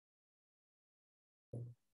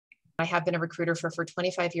I have been a recruiter for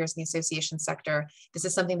 25 years in the association sector. This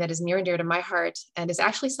is something that is near and dear to my heart and is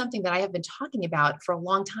actually something that I have been talking about for a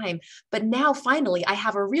long time. But now finally, I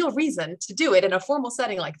have a real reason to do it in a formal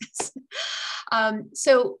setting like this.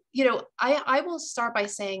 So, I will start by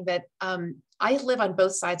saying that I live on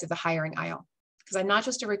both sides of the hiring aisle because I'm not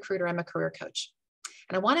just a recruiter, I'm a career coach.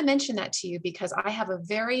 And I want to mention that to you because I have a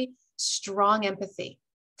very strong empathy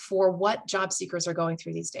for what job seekers are going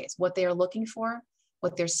through these days, what they are looking for,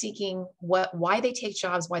 what they're seeking, why they take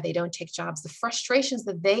jobs, why they don't take jobs, the frustrations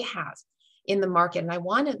that they have in the market. And I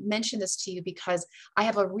want to mention this to you because I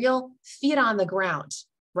have a real feet on the ground,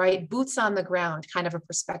 right? Boots on the ground kind of a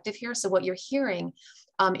perspective here. So what you're hearing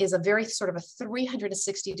is a very sort of a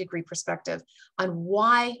 360-degree perspective on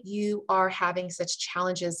why you are having such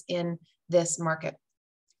challenges in this market.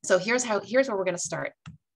 So here's where we're going to start.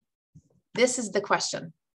 This is the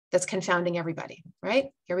question that's confounding everybody, right?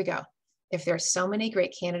 Here we go. If there's so many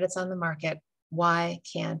great candidates on the market, why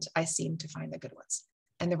can't I seem to find the good ones?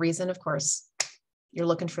 And the reason, of course, you're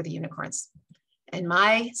looking for the unicorns. And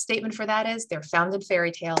my statement for that is they're found in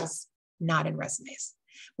fairy tales, not in resumes.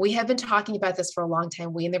 We have been talking about this for a long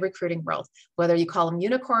time, we in the recruiting world, whether you call them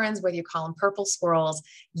unicorns, whether you call them purple squirrels,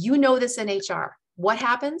 you know this in HR. What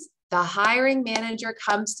happens? The hiring manager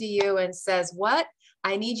comes to you and says, what?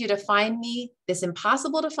 I need you to find me this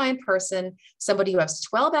impossible to find person, somebody who has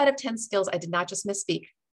 12 out of 10 skills. I did not just misspeak.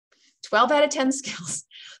 12 out of 10 skills.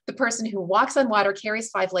 The person who walks on water, carries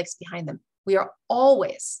 5 legs behind them. We are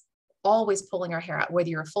always pulling our hair out, whether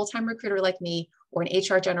you're a full-time recruiter like me or an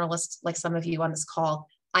HR generalist like some of you on this call.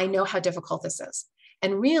 I know how difficult this is.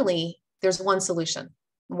 And really, there's one solution,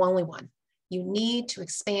 only one. You need to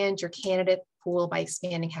expand your candidate pool by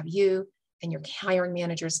expanding how you and your hiring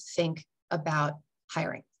managers think about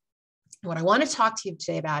hiring. What I want to talk to you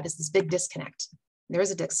today about is this big disconnect. There is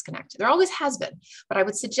a disconnect. There always has been, but I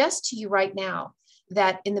would suggest to you right now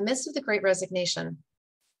that in the midst of the Great Resignation,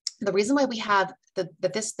 the reason why we have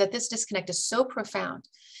that this disconnect is so profound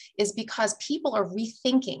is because people are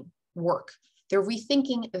rethinking work. They're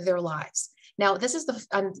rethinking their lives. Now, this is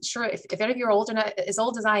I'm sure if any of you are old or not as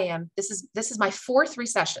old as I am, this is my 4th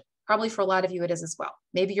recession. Probably for a lot of you it is as well.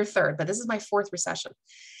 Maybe your 3rd, but this is my 4th recession.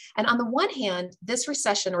 And on the one hand, this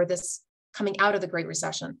recession or this coming out of the Great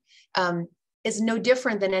Recession is no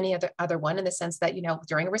different than any other one in the sense that,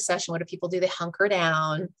 during a recession, what do people do? They hunker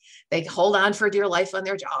down, they hold on for dear life on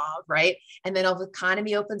their job, right? And then the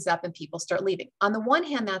economy opens up and people start leaving. On the one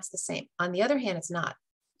hand, that's the same. On the other hand, it's not.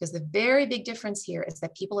 Because the very big difference here is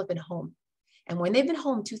that people have been home. And when they've been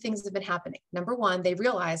home, 2 things have been happening. Number one, they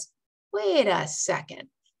realize, wait a second.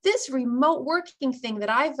 This remote working thing that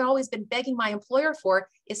I've always been begging my employer for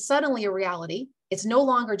is suddenly a reality. It's no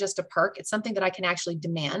longer just a perk. It's something that I can actually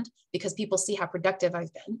demand because people see how productive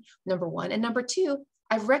I've been, number one. And number two,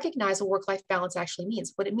 I've recognized what work-life balance actually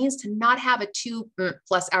means, what it means to not have a 2+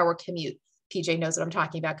 hour commute. PJ knows what I'm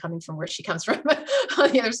talking about coming from where she comes from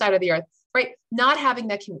on the other side of the earth, right? Not having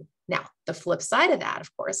that commute. Now, the flip side of that, of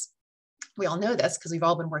course, we all know this because we've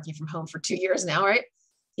all been working from home for 2 years now, right?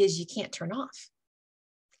 Is you can't turn off.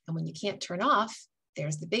 And when you can't turn off,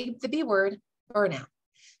 there's the B word, burnout.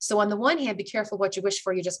 So on the one hand, be careful what you wish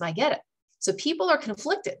for, you just might get it. So people are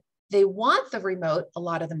conflicted. They want the remote, a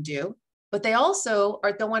lot of them do, but they also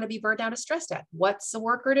don't want to be burned out or stressed out. What's a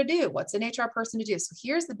worker to do? What's an HR person to do? So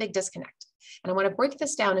here's the big disconnect. And I want to break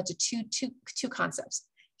this down into two concepts.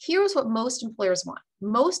 Here's what most employers want.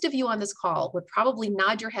 Most of you on this call would probably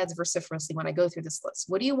nod your heads vociferously when I go through this list.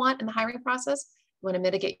 What do you want in the hiring process? You want to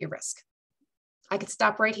mitigate your risk. I could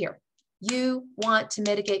stop right here. You want to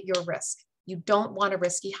mitigate your risk. You don't want a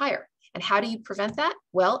risky hire. And how do you prevent that?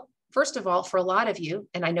 Well, first of all, for a lot of you,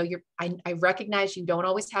 and I know I recognize you don't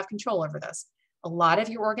always have control over this. A lot of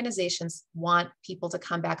your organizations want people to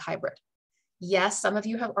come back hybrid. Yes, some of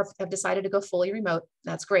you have decided to go fully remote.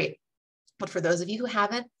 That's great. But for those of you who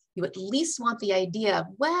haven't, you at least want the idea of,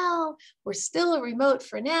 well, we're still a remote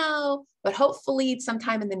for now, but hopefully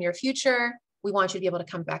sometime in the near future, we want you to be able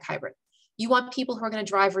to come back hybrid. You want people who are going to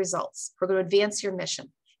drive results, who are going to advance your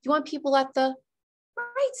mission. You want people at the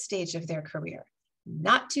right stage of their career,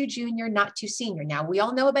 not too junior, not too senior. Now, we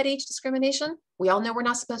all know about age discrimination. We all know we're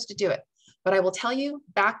not supposed to do it. But I will tell you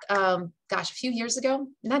back, a few years ago,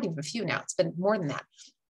 not even a few now, it's been more than that.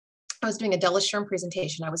 I was doing a Della Sherm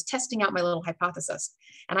presentation. I was testing out my little hypothesis.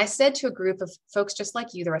 And I said to a group of folks just like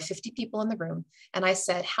you, there are 50 people in the room. And I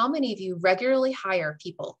said, how many of you regularly hire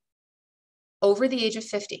people over the age of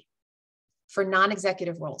 50 for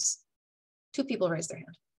non-executive roles? 2 people raised their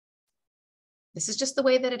hand. This is just the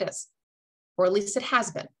way that it is, or at least it has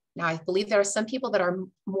been. Now, I believe there are some people that are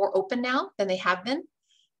more open now than they have been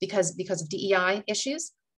because of DEI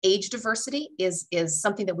issues. Age diversity is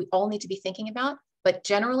something that we all need to be thinking about. But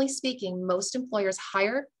generally speaking, most employers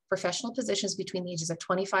hire professional positions between the ages of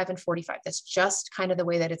 25 and 45. That's just kind of the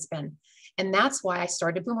way that it's been. And that's why I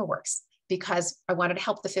started BoomerWorks, because I wanted to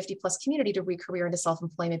help the 50 plus community to re-career into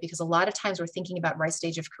self-employment, because a lot of times we're thinking about right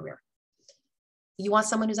stage of career. You want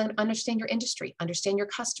someone who's going to understand your industry, understand your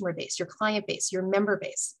customer base, your client base, your member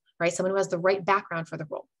base, right? Someone who has the right background for the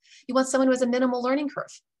role. You want someone who has a minimal learning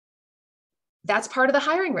curve. That's part of the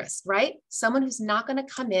hiring risk, right? Someone who's not going to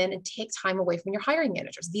come in and take time away from your hiring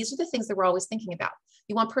managers. These are the things that we're always thinking about.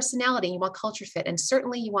 You want personality, you want culture fit, and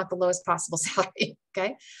certainly you want the lowest possible salary,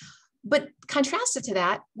 okay? But contrasted to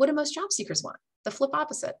that, what do most job seekers want? The flip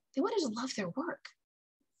opposite. They want to just love their work.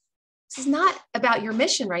 This is not about your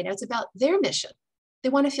mission right now. It's about their mission. They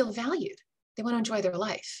want to feel valued. They want to enjoy their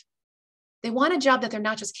life. They want a job that they're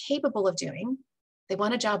not just capable of doing. They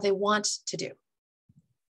want a job they want to do.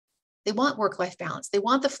 They want work-life balance. They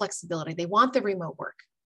want the flexibility. They want the remote work,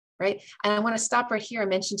 right? And I want to stop right here and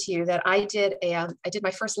mention to you that I did my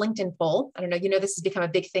first LinkedIn poll. I don't know, this has become a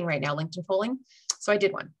big thing right now, LinkedIn polling. So I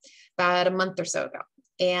did one about a month or so ago.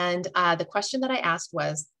 And the question that I asked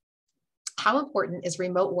was, how important is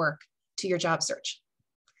remote work to your job search?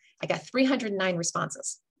 I got 309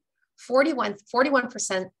 responses.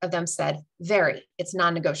 41% of them said, very, it's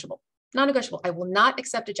non-negotiable. Non-negotiable. I will not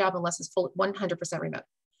accept a job unless it's full 100% remote.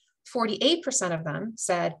 48% of them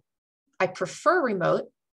said, I prefer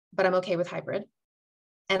remote, but I'm okay with hybrid.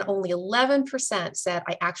 And only 11% said,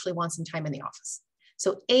 I actually want some time in the office.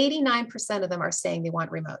 So 89% of them are saying they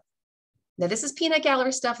want remote. Now, this is peanut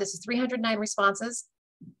gallery stuff. This is 309 responses,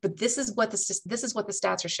 but this is what the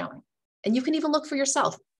stats are showing. And you can even look for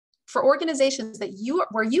yourself. For organizations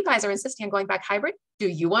where you guys are insisting on going back hybrid, do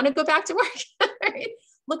you want to go back to work? Right?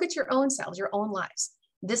 Look at your own selves, your own lives.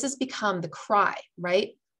 This has become the cry,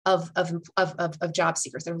 right, of job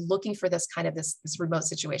seekers. They're looking for this kind of this remote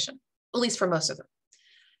situation, at least for most of them.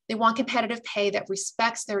 They want competitive pay that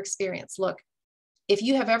respects their experience. Look, if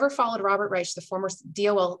you have ever followed Robert Reich, the former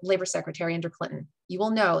DOL labor secretary under Clinton, you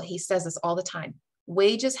will know he says this all the time.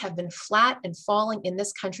 Wages have been flat and falling in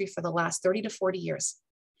this country for the last 30 to 40 years.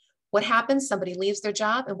 What happens? Somebody leaves their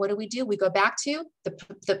job, and what do? We go back to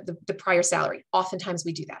the prior salary. Oftentimes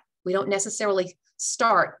we do that. We don't necessarily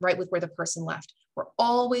start right with where the person left. We're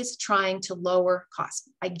always trying to lower costs.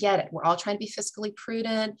 I get it. We're all trying to be fiscally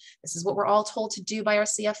prudent. This is what we're all told to do by our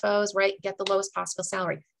CFOs, right? Get the lowest possible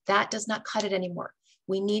salary. That does not cut it anymore.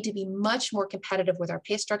 We need to be much more competitive with our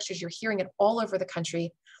pay structures. You're hearing it all over the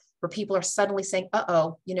country, where people are suddenly saying,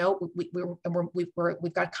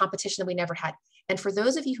 we've got competition that we never had. And for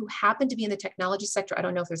those of you who happen to be in the technology sector, I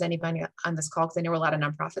don't know if there's anybody on this call, because I know a lot of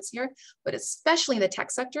nonprofits here, but especially in the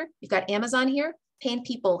tech sector, you've got Amazon here paying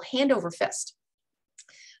people hand over fist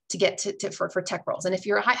to get for tech roles. And if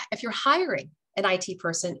you're hiring an IT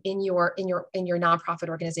person in your nonprofit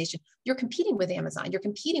organization, you're competing with Amazon, you're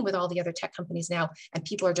competing with all the other tech companies now, and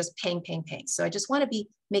people are just paying. So I just want to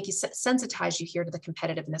make you sensitize you here to the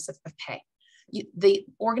competitiveness of pay. The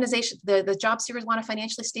organization, the job seekers want a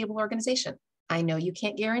financially stable organization. I know you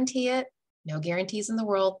can't guarantee it, no guarantees in the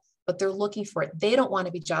world, but they're looking for it. They don't want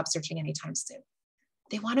to be job searching anytime soon.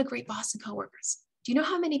 They want a great boss and coworkers. Do you know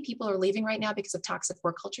how many people are leaving right now because of toxic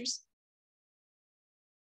work cultures?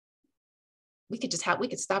 We could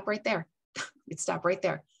stop right there. We'd stop right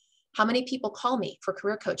there. How many people call me for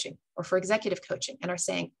career coaching or for executive coaching and are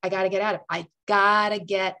saying, I got to get out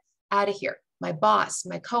of here. My boss,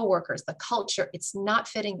 my coworkers, the culture, it's not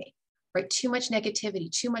fitting me, right? Too much negativity,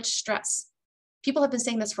 too much stress. People have been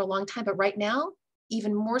saying this for a long time, but right now,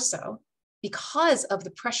 even more so, because of the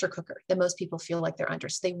pressure cooker that most people feel like they're under.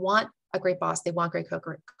 So they want a great boss, they want great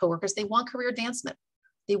coworkers, they want career advancement,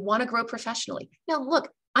 they want to grow professionally. Now, look,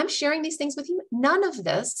 I'm sharing these things with you. None of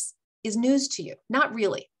this is news to you, not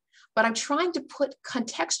really, but I'm trying to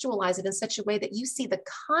contextualize it in such a way that you see the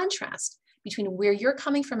contrast between where you're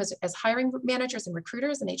coming from as hiring managers and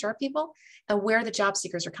recruiters and HR people and where the job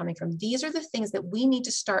seekers are coming from. These are the things that we need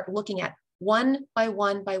to start looking at one by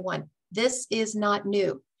one by one. This is not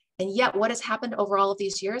new. And yet what has happened over all of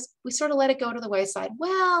these years, we sort of let it go to the wayside.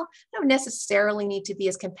 Well, I don't necessarily need to be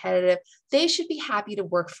as competitive. They should be happy to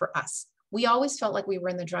work for us. We always felt like we were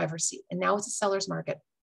in the driver's seat, and now it's a seller's market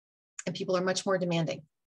and people are much more demanding.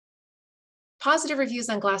 Positive reviews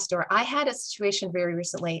on Glassdoor. I had a situation very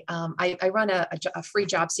recently. I run a free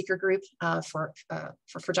job seeker group for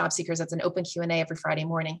job seekers. That's an open Q&A every Friday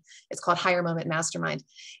morning. It's called Hire Moment Mastermind.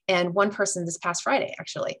 And one person this past Friday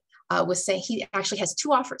actually was saying he actually has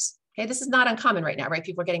 2 offers. Okay, this is not uncommon right now, right?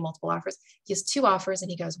 People are getting multiple offers. He has 2 offers,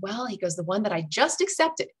 and he goes, the one that I just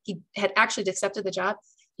accepted, he had actually accepted the job.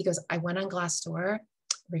 He goes, I went on Glassdoor.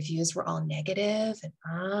 Reviews were all negative and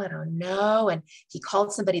I don't know. And he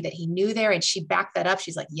called somebody that he knew there and she backed that up.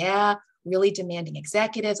 She's like, yeah, really demanding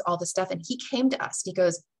executives, all this stuff. And he came to us. He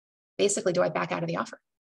goes, basically, do I back out of the offer?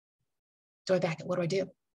 Do I back it? What do I do?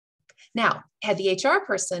 Now, had the HR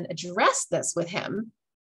person addressed this with him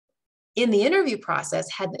in the interview process,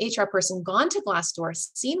 had the HR person gone to Glassdoor,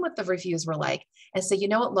 seen what the reviews were like, and said, you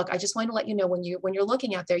know what, look, I just want to let you know when you're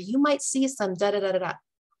looking out there, you might see some da-da-da-da-da.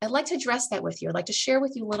 I'd like to address that with you. I'd like to share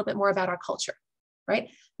with you a little bit more about our culture, right?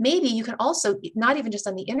 Maybe you can also, not even just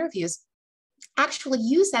on the interviews, actually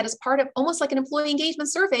use that as part of almost like an employee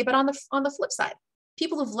engagement survey, but on the flip side,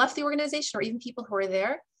 people who've left the organization or even people who are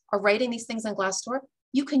there are writing these things on Glassdoor.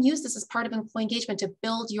 You can use this as part of employee engagement to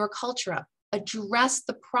build your culture up, address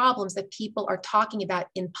the problems that people are talking about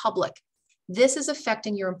in public. This is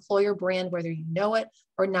affecting your employer brand, whether you know it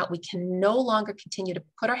or not. We can no longer continue to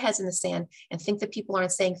put our heads in the sand and think that people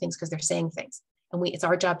aren't saying things because they're saying things. And it's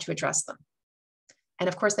our job to address them. And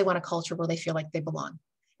of course, they want a culture where they feel like they belong.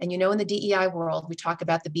 And you know, in the DEI world, we talk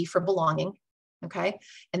about the B for belonging. Okay.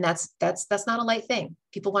 And that's not a light thing.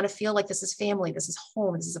 People want to feel like this is family, this is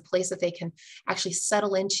home, this is a place that they can actually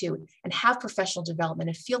settle into and have professional development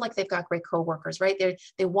and feel like they've got great coworkers, right?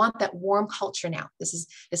 They want that warm culture now. This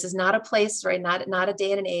is not a place, right? Not a day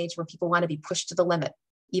and an age where people want to be pushed to the limit.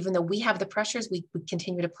 Even though we have the pressures, we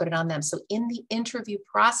continue to put it on them. So in the interview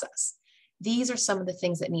process, these are some of the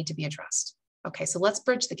things that need to be addressed. Okay, so let's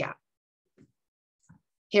bridge the gap.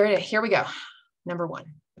 Here we go. Number one,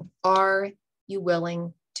 are you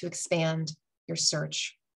willing to expand your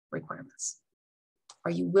search requirements?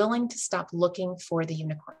 Are you willing to stop looking for the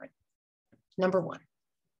unicorn? Number one,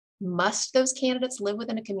 must those candidates live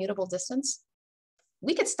within a commutable distance?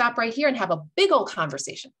 We could stop right here and have a big old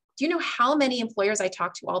conversation. Do you know how many employers I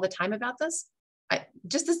talk to all the time about this?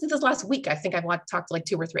 Just this last week, I think I've talked to like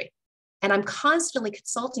 2 or 3, and I'm constantly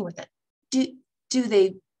consulting with it. Do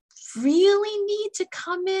they really need to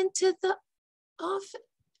come into the office?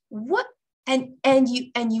 What? And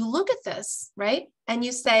you look at this, right? And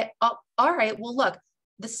you say, oh, all right, well, look,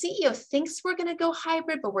 the CEO thinks we're going to go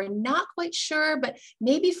hybrid, but we're not quite sure, but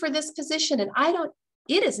maybe for this position. And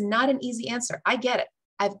it is not an easy answer. I get it.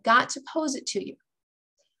 I've got to pose it to you.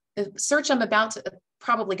 The search I'm about to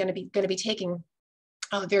probably going to be taking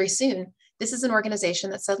very soon. This is an organization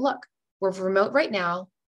that said, look, we're remote right now.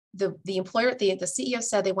 The employer, the CEO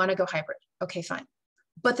said they want to go hybrid. Okay, fine.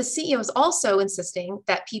 But the CEO is also insisting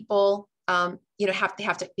that people have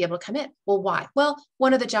to be able to come in. Well, why? Well,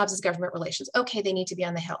 one of the jobs is government relations. Okay, they need to be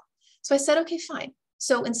on the Hill. So I said, okay, fine.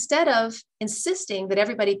 So instead of insisting that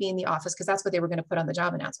everybody be in the office, because that's what they were going to put on the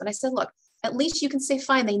job announcement, I said, look, at least you can say,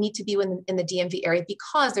 fine, they need to be in the DMV area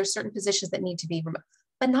because there's certain positions that need to be remote,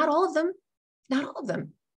 but not all of them, not all of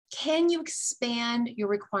them. Can you expand your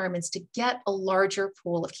requirements to get a larger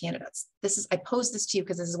pool of candidates? I pose this to you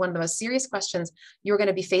because this is one of the most serious questions you're going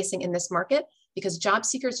to be facing in this market, because job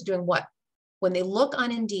seekers are doing what? When they look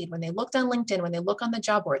on Indeed, when they looked on LinkedIn, when they look on the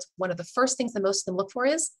job boards, one of the first things that most of them look for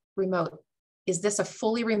is remote. Is this a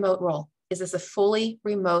fully remote role? Is this a fully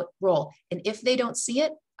remote role? And if they don't see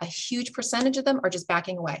it, a huge percentage of them are just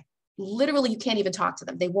backing away. Literally, you can't even talk to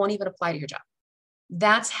them. They won't even apply to your job.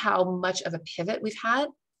 That's how much of a pivot we've had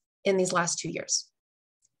in these last 2 years.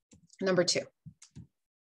 Number two,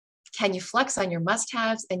 can you flex on your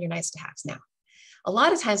must-haves and your nice-to-haves? Now, a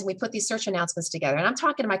lot of times when we put these search announcements together, and I'm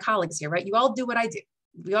talking to my colleagues here, right? You all do what I do.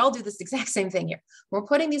 We all do this exact same thing here. When we're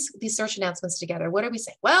putting these search announcements together, what do we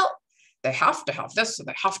say? Well, they have to have this, and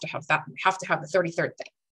they have to have that, and they have to have the 33rd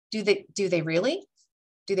thing. Do they really?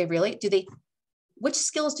 Which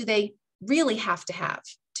skills do they really have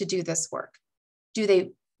to do this work?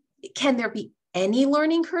 Can there be any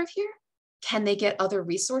learning curve here? Can they get other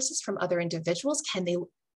resources from other individuals?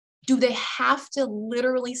 Do they have to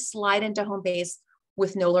literally slide into home base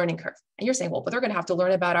with no learning curve? And you're saying, well, but they're going to have to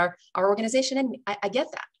learn about our organization. And I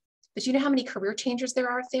get that. But you know how many career changers there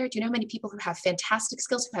are out there? Do you know how many people who have fantastic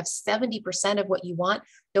skills, who have 70% of what you want,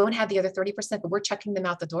 don't have the other 30%, but we're checking them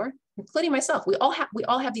out the door, including myself. We all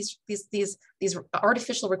have these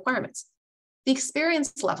artificial requirements. The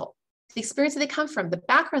experience level, the experience that they come from, the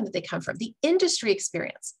background that they come from, the industry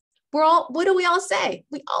experience. What do we all say?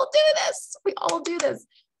 We all do this.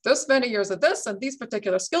 This many years of this and these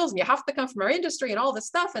particular skills, and you have to come from our industry and all this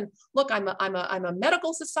stuff. And look, I'm a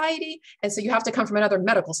medical society, and so you have to come from another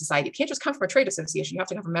medical society. You can't just come from a trade association. You have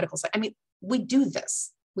to come from a medical society. I mean, we do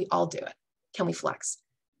this. We all do it. Can we flex?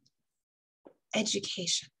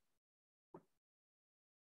 Education.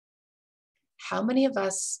 How many of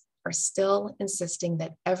us are still insisting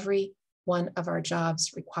that every one of our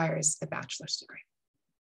jobs requires a bachelor's degree?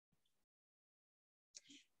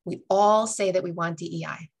 We all say that we want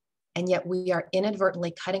DEI, and yet we are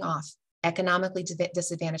inadvertently cutting off economically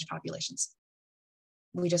disadvantaged populations.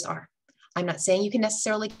 We just are. I'm not saying you can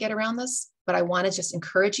necessarily get around this, but I want to just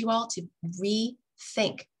encourage you all to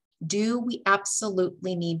rethink. Do we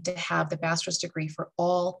absolutely need to have the bachelor's degree for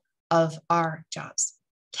all of our jobs?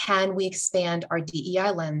 Can we expand our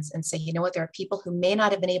DEI lens and say, you know what, there are people who may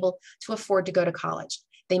not have been able to afford to go to college.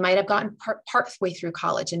 They might have gotten partway through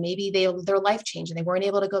college and maybe their life changed and they weren't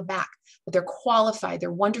able to go back, but they're qualified,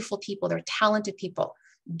 they're wonderful people, they're talented people.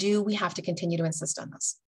 Do we have to continue to insist on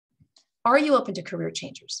this? Are you open to career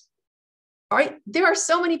changers? All right, there are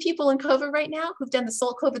so many people in COVID right now who've done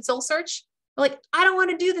the COVID soul search. They're like, I don't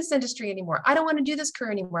want to do this industry anymore. I don't want to do this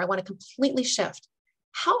career anymore. I want to completely shift.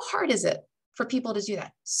 How hard is it for people to do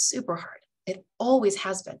that? Super hard. It always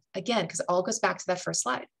has been. Again, because it all goes back to that first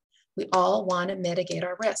slide. We all want to mitigate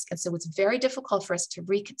our risk. And so it's very difficult for us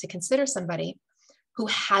to consider somebody who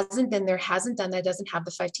hasn't been there, hasn't done that, doesn't have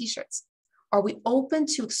the 5 t-shirts. Are we open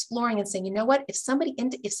to exploring and saying, you know what, if somebody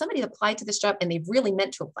applied to this job and they really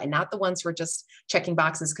meant to apply, not the ones who are just checking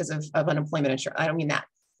boxes because of unemployment insurance, I don't mean that,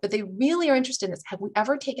 but they really are interested in this. Have we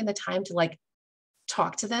ever taken the time to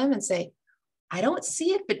talk to them and say, I don't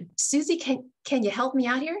see it, but Susie, can you help me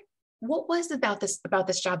out here? What was it about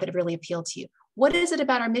this job that really appealed to you? What is it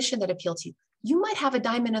about our mission that appealed to you? You might have a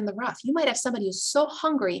diamond in the rough. You might have somebody who's so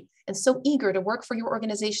hungry and so eager to work for your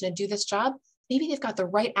organization and do this job. Maybe they've got the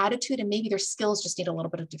right attitude and maybe their skills just need a little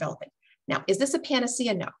bit of developing. Now, is this a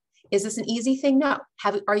panacea? No. Is this an easy thing? No.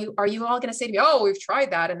 Are you all going to say to me, oh, we've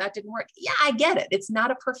tried that and that didn't work? Yeah, I get it. It's not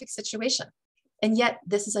a perfect situation. And yet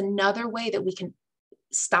this is another way that we can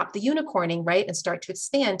stop the unicorning, right? And start to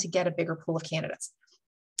expand to get a bigger pool of candidates.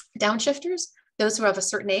 Downshifters, those who have a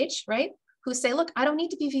certain age, right? Who say, look, I don't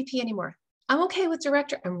need to be VP anymore. I'm okay with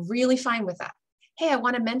director. I'm really fine with that. Hey, I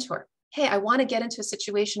want to mentor. Hey, I want to get into a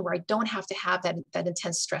situation where I don't have to have that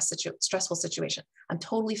intense stressful situation. I'm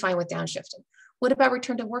totally fine with downshifting. What about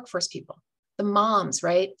return to workforce people? The moms,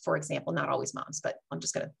 right? For example, not always moms, but I'm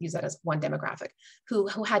just going to use that as one demographic who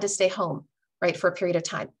had to stay home, right, for a period of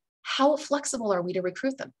time. How flexible are we to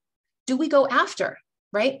recruit them? Do we go after,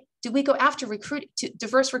 right? Do we go after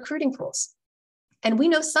diverse recruiting pools? And we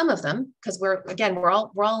know some of them because we're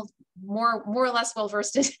all more or less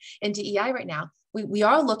well-versed in DEI right now. We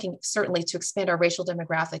are looking certainly to expand our racial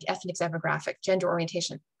demographic, ethnic demographic, gender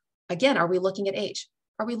orientation. Again, are we looking at age?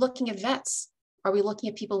 Are we looking at vets? Are we looking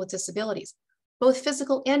at people with disabilities? Both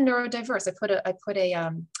physical and neurodiverse. I put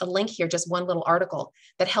a link here, just one little article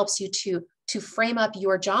that helps you to frame up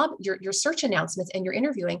your job, your search announcements and your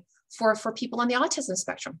interviewing for people on the autism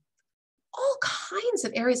spectrum. All kinds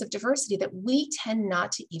of areas of diversity that we tend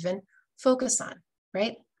not to even focus on,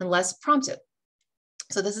 right? Unless prompted.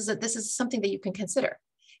 So this is something that you can consider.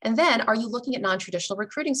 And then, are you looking at non-traditional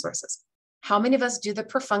recruiting sources? How many of us do the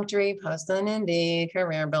perfunctory post on Indeed,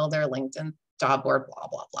 Career Builder, LinkedIn, job board, blah,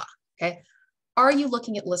 blah, blah, okay? Are you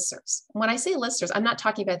looking at listservs? When I say listservs, I'm not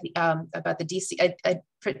talking about the DC,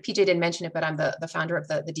 PJ didn't mention it, but I'm the founder of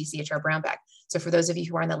the DC HR Brown Bag. So for those of you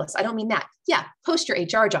who are on the list, I don't mean that. Yeah, post your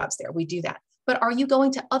HR jobs there, we do that. But are you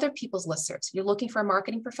going to other people's listservs? You're looking for a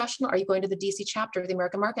marketing professional? Are you going to the DC chapter of the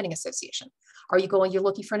American Marketing Association? You're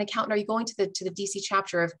looking for an accountant? Are you going to the DC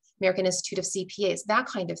chapter of American Institute of CPAs? That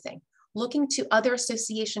kind of thing. Looking to other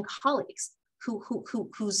association colleagues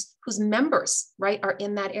whose members, right, are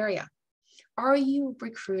in that area. Are you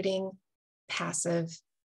recruiting passive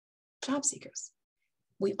job seekers?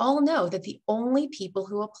 We all know that the only people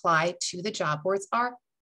who apply to the job boards are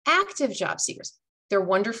active job seekers. They're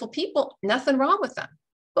wonderful people, nothing wrong with them,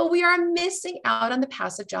 but we are missing out on the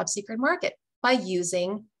passive job seeker market by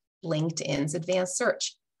using LinkedIn's advanced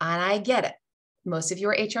search. And I get it. Most of you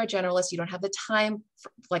are HR generalists. You don't have the time,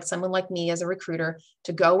 like someone like me as a recruiter,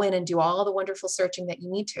 to go in and do all the wonderful searching that you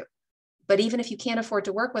need to. But even if you can't afford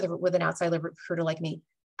to work with an outside recruiter like me,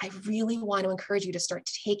 I really want to encourage you to start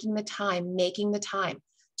taking the time, making the time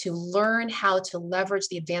to learn how to leverage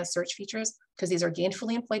the advanced search features, because these are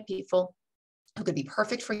gainfully employed people who could be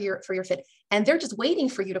perfect for your fit. And they're just waiting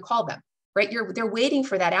for you to call them, right? They're waiting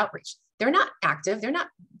for that outreach. They're not active. They're not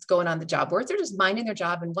going on the job boards. They're just minding their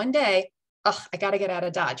job. And one day, oh, I got to get out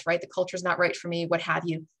of Dodge, right? The culture's not right for me, what have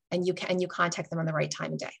you. And you contact them on the right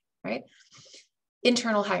time and day, right?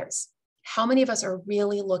 Internal hires. How many of us are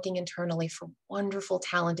really looking internally for wonderful,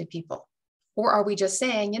 talented people? Or are we just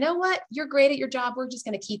saying, you know what, you're great at your job. We're just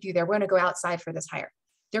going to keep you there. We're going to go outside for this hire.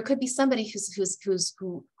 There could be somebody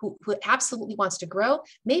who absolutely wants to grow.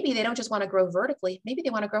 Maybe they don't just want to grow vertically. Maybe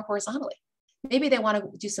they want to grow horizontally. Maybe they want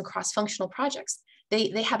to do some cross-functional projects.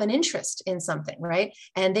 They have an interest in something, right?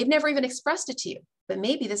 And they've never even expressed it to you, but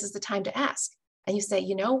maybe this is the time to ask. And you say,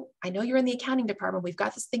 you know, I know you're in the accounting department. We've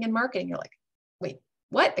got this thing in marketing. You're like, wait,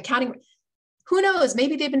 what? Accounting? Who knows?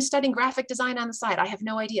 Maybe they've been studying graphic design on the side. I have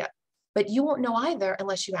no idea. But you won't know either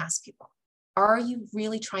unless you ask people. Are you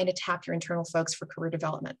really trying to tap your internal folks for career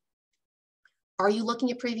development? Are you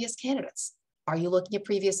looking at previous candidates? Are you looking at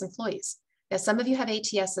previous employees? Now, some of you have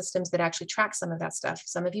ATS systems that actually track some of that stuff.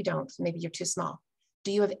 Some of you don't. Maybe you're too small.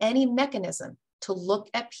 Do you have any mechanism to look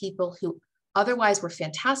at people who otherwise were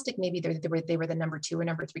fantastic? Maybe they were the number 2 or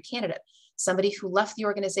number 3 candidate. Somebody who left the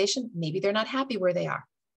organization, maybe they're not happy where they are.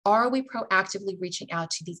 Are we proactively reaching out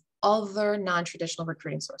to these other non-traditional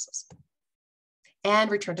recruiting sources?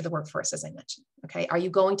 And return to the workforce, as I mentioned. Okay, are you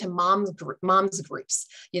going to moms groups?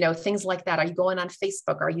 You know, things like that. Are you going on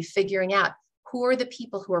Facebook? Are you figuring out who are the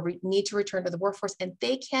people who need to return to the workforce, and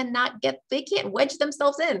they can't wedge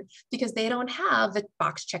themselves in because they don't have the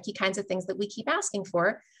box checky kinds of things that we keep asking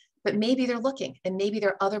for, but maybe they're looking, and maybe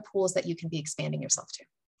there are other pools that you can be expanding yourself to.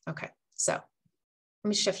 Okay, so let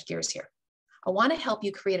me shift gears here. I want to help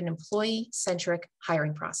you create an employee-centric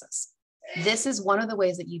hiring process. This is one of the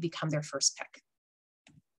ways that you become their first pick.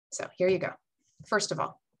 So here you go. First of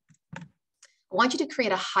all, I want you to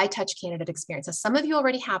create a high-touch candidate experience. Now, some of you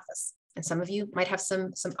already have this, and some of you might have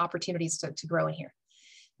some opportunities to grow in here.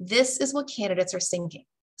 This is what candidates are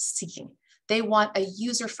seeking. They want a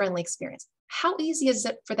user-friendly experience. How easy is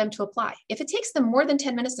it for them to apply? If it takes them more than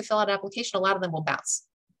 10 minutes to fill out an application, a lot of them will bounce,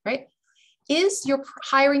 right? Is your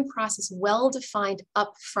hiring process well-defined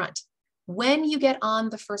up front? When you get on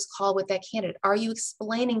the first call with that candidate, are you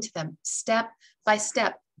explaining to them step by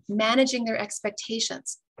step, managing their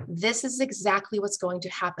expectations? This is exactly what's going to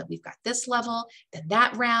happen. We've got this level, then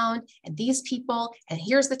that round, and these people, and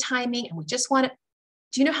here's the timing, and we just want to.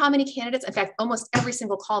 Do you know how many candidates? In fact, almost every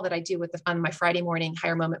single call that I do on my Friday morning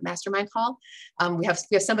Hire Moment Mastermind call, we have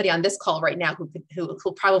somebody on this call right now who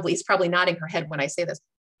is probably nodding her head when I say this.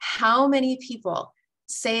 How many people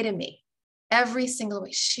say to me every single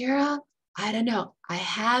week, Shira, I don't know. I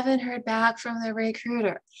haven't heard back from the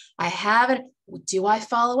recruiter. I haven't. Do I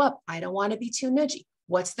follow up? I don't want to be too nudgy.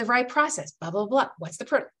 What's the right process? Blah, blah, blah. What's the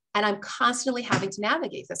protocol? And I'm constantly having to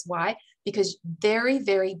navigate this. Why? Because very,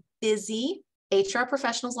 very busy HR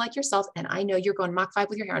professionals like yourself, and I know you're going Mach 5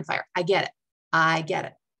 with your hair on fire. I get it. I get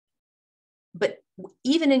it. But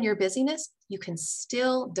even in your busyness, you can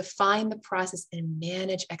still define the process and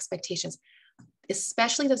manage expectations.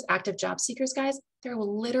 Especially those active job seekers, guys, they're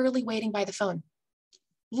literally waiting by the phone.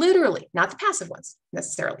 Literally, not the passive ones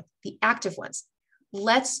necessarily, the active ones.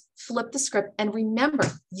 Let's flip the script and remember,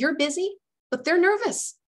 you're busy, but they're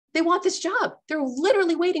nervous. They want this job. They're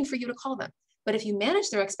literally waiting for you to call them. But if you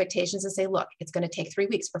manage their expectations and say, look, it's going to take 3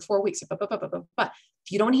 weeks or 4 weeks, if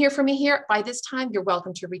you don't hear from me here by this time, you're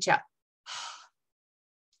welcome to reach out.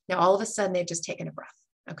 Now, all of a sudden, they've just taken a breath,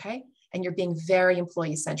 okay? And you're being very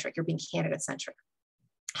employee-centric. You're being candidate-centric.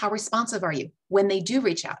 How responsive are you when they do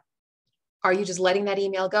reach out? Are you just letting that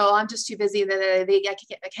email go? Oh, I'm just too busy.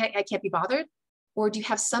 I can't be bothered. Or do you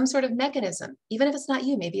have some sort of mechanism, even if it's not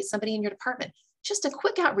you, maybe it's somebody in your department, just a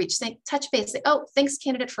quick outreach, say, touch base, say, oh, thanks,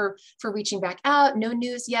 candidate, for reaching back out. No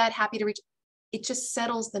news yet. Happy to reach. It just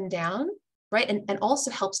settles them down, right? And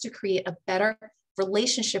also helps to create a better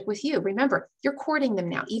relationship with you. Remember, you're courting them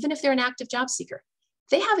now, even if they're an active job seeker.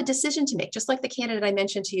 They have a decision to make, just like the candidate I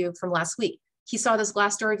mentioned to you from last week. He saw those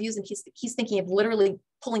Glassdoor reviews and he's thinking of literally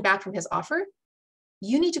pulling back from his offer.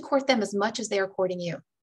 You need to court them as much as they are courting you.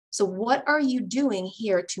 So what are you doing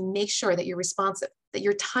here to make sure that you're responsive, that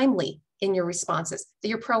you're timely in your responses, that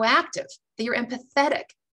you're proactive, that you're empathetic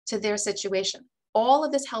to their situation? All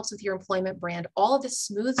of this helps with your employment brand. All of this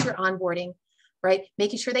smooths your onboarding, right?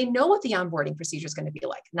 Making sure they know what the onboarding procedure is going to be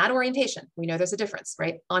like, not orientation. We know there's a difference,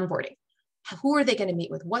 right? Onboarding. Who are they going to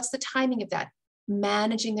meet with? What's the timing of that?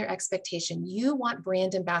 Managing their expectation. You want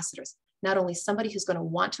brand ambassadors, not only somebody who's going to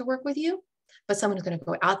want to work with you, but someone who's going to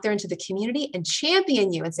go out there into the community and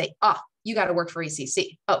champion you and say, oh, you got to work for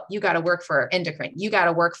ACC. Oh, you got to work for endocrine. You got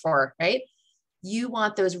to work for, right? You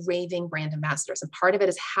want those raving brand ambassadors. And part of it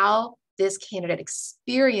is how this candidate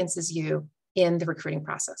experiences you in the recruiting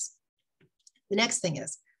process. The next thing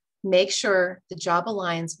is make sure the job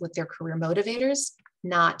aligns with their career motivators,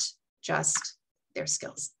 not just their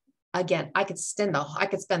skills. Again, I could spend the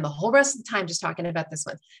whole rest of the time just talking about this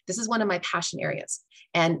one. This is one of my passion areas.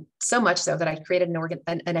 And so much so that I created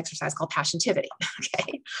an exercise called Passiontivity,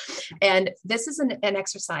 okay? And this is an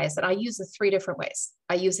exercise that I use in 3 different ways.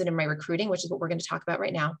 I use it in my recruiting, which is what we're going to talk about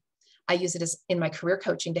right now. I use it in my career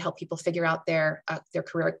coaching to help people figure out their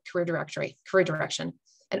career direction.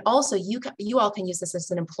 And also you all can use this as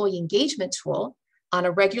an employee engagement tool on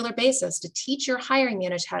a regular basis to teach your hiring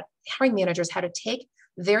managers how to take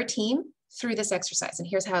their team through this exercise. And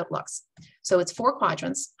here's how it looks. So it's 4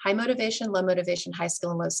 quadrants: high motivation, low motivation, high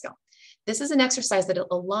skill, and low skill. This is an exercise that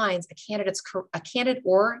aligns a candidate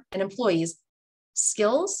or an employee's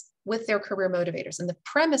skills with their career motivators. And the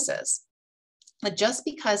premise is that just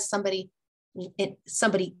because somebody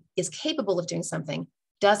is capable of doing something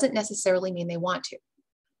doesn't necessarily mean they want to.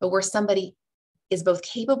 But where somebody is both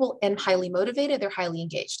capable and highly motivated, they're highly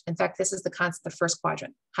engaged. In fact, this is the concept, the first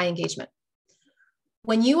quadrant, high engagement.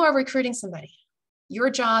 When you are recruiting somebody, your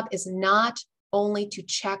job is not only to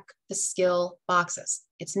check the skill boxes.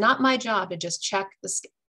 It's not my job to just check the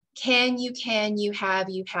skill. Can you, have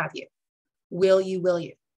you. Will you?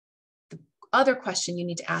 The other question you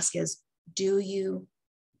need to ask is, do you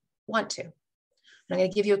want to? And I'm going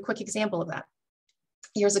to give you a quick example of that.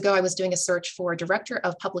 Years ago, I was doing a search for a director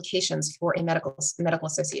of publications for a medical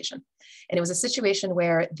association. And it was a situation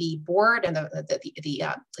where the board and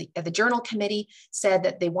the journal committee said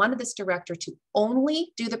that they wanted this director to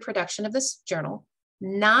only do the production of this journal,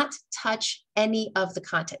 not touch any of the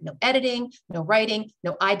content. No editing, no writing,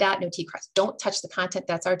 no IDOT, no TCROSS. Don't touch the content.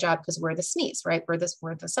 That's our job because we're the SMEs, right? We're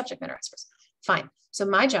the subject matter experts. Fine. So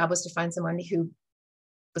my job was to find someone who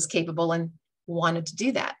was capable and wanted to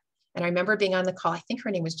do that. And I remember being on the call, I think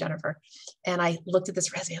her name was Jennifer. And I looked at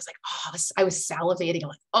this resume. I was like, oh, I was salivating. I'm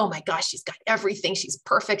like, oh my gosh, she's got everything. She's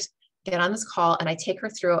perfect. Get on this call. And I take her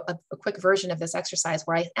through a quick version of this exercise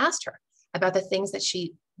where I asked her about the things that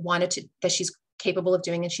she that she's capable of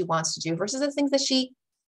doing and she wants to do versus the things that she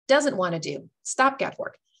doesn't want to do, stopgap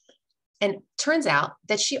work. And turns out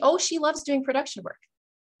that she loves doing production work,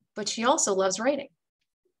 but she also loves writing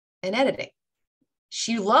and editing.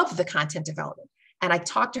 She loved the content development. And I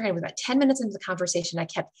talked to her, and about 10 minutes into the conversation, I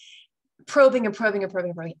kept probing.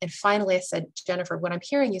 And finally I said, Jennifer, what I'm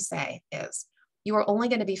hearing you say is you are only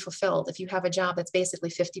going to be fulfilled if you have a job that's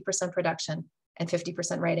basically 50% production and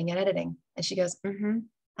 50% writing and editing. And she goes, mm-hmm.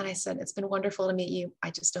 And I said, it's been wonderful to meet you.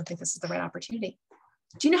 I just don't think this is the right opportunity.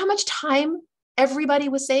 Do you know how much time everybody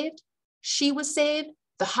was saved? She was saved,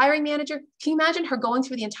 the hiring manager. Can you imagine her going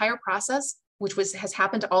through the entire process, which has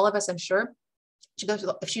happened to all of us, I'm sure?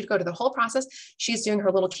 If she'd go to the whole process, she's doing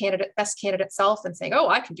her little best candidate self and saying, oh,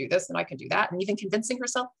 I can do this and I can do that, and even convincing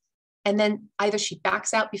herself. And then either she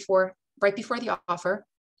backs out right before the offer,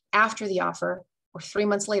 after the offer, or 3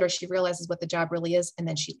 months later, she realizes what the job really is, and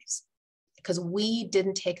then she leaves. Because we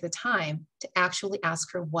didn't take the time to actually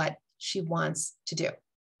ask her what she wants to do.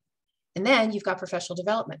 And then you've got professional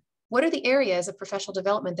development. What are the areas of professional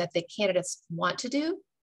development that the candidates want to do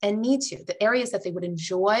and need to? The areas that they would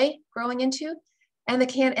enjoy growing into, and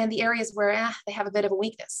the areas where they have a bit of a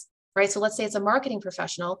weakness, right? So let's say it's a marketing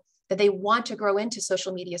professional that they want to grow into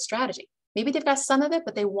social media strategy. Maybe they've got some of it,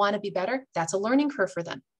 but they want to be better. That's a learning curve for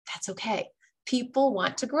them. That's okay. People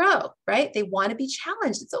want to grow, right? They want to be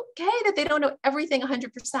challenged. It's okay that they don't know everything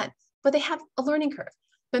 100%, but they have a learning curve.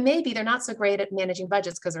 But maybe they're not so great at managing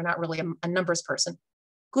budgets because they're not really a numbers person.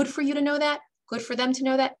 Good for you to know that. Good for them to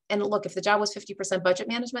know that. And look, if the job was 50% budget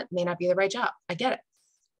management, it may not be the right job. I get it.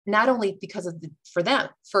 Not only because of for them,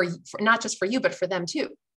 for not just for you, but for them too.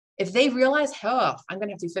 If they realize, oh, I'm going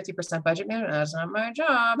to have to do 50% budget management, that's not my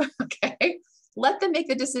job. Okay. Let them make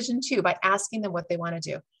the decision too by asking them what they want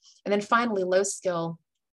to do. And then finally, low skill,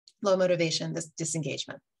 low motivation, this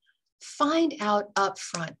disengagement. Find out up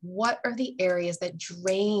front, what are the areas that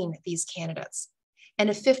drain these candidates? And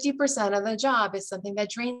if 50% of the job is something that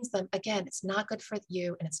drains them, again, it's not good for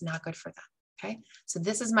you and it's not good for them. Okay, so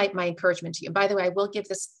this is my encouragement to you. And by the way, I will give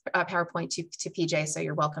this PowerPoint to PJ, so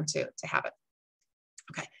you're welcome to have it.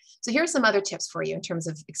 Okay, so here are some other tips for you in terms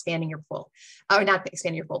of expanding your pool, or not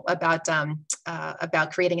expanding your pool,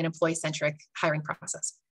 about creating an employee-centric hiring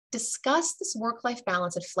process. Discuss this work-life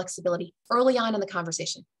balance and flexibility early on in the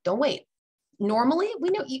conversation. Don't wait. Normally,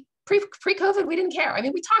 we know pre-COVID, we didn't care. I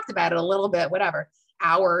mean, we talked about it a little bit, whatever,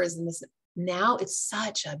 hours and this. Now it's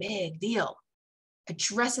such a big deal.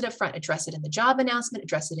 Address it up front, address it in the job announcement,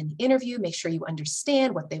 address it in the interview, make sure you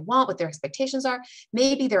understand what they want, what their expectations are.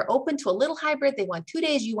 Maybe they're open to a little hybrid. They want 2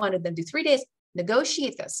 days, you wanted them to do 3 days.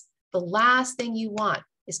 Negotiate this. The last thing you want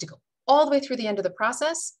is to go all the way through the end of the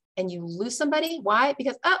process and you lose somebody. Why?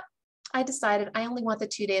 Because, oh, I decided I only want the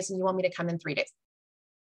 2 days and you want me to come in 3 days.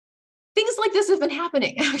 Things like this have been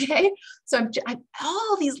happening, okay? So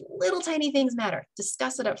all these little tiny things matter.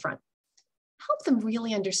 Discuss it up front. Help them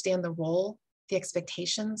really understand the role, the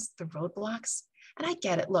expectations, the roadblocks. And I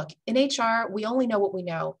get it. Look, in HR, we only know what we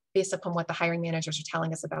know based upon what the hiring managers are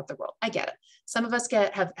telling us about the role. I get it. Some of us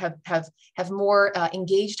have more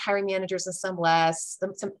engaged hiring managers and some less.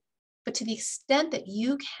 But to the extent that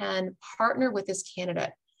you can partner with this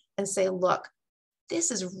candidate and say, look,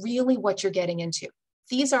 this is really what you're getting into.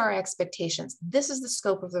 These are our expectations. This is the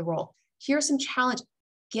scope of the role. Here's some challenge.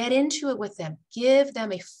 Get into it with them. Give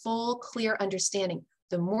them a full, clear understanding.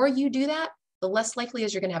 The more you do that, the less likely it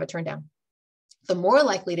is you're going to have it turned down. The more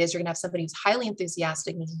likely it is you're going to have somebody who's highly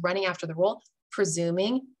enthusiastic and who's running after the role,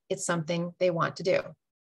 presuming it's something they want to do.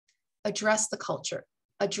 Address the culture.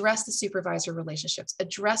 Address the supervisor relationships.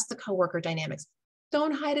 Address the coworker dynamics.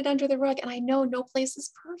 Don't hide it under the rug. And I know no place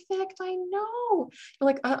is perfect. I know. You're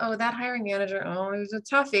like, uh-oh, that hiring manager, oh, he's a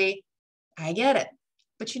toughie. I get it.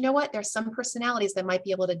 But you know what? There's some personalities that might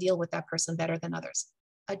be able to deal with that person better than others.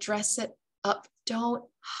 Address it up. Don't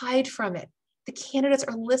hide from it. The candidates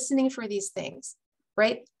are listening for these things,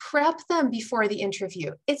 right? Prep them before the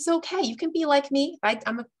interview. It's okay. You can be like me.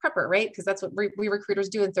 I'm a prepper, right? Because that's what we recruiters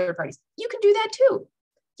do in third parties. You can do that too.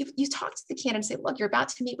 You talk to the candidate and say, look, you're about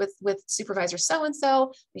to meet with supervisor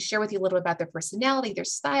so-and-so. They share with you a little bit about their personality, their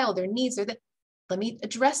style, their needs. Let me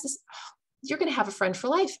address this. Oh, you're going to have a friend for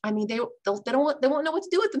life. I mean, they won't know what to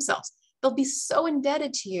do with themselves. They'll be so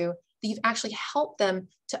indebted to you that you've actually helped them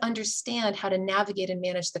to understand how to navigate and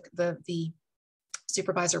manage the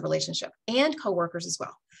supervisor relationship and coworkers as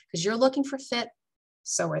well. Because you're looking for fit,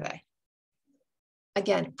 so are they.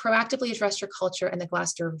 Again, proactively address your culture and the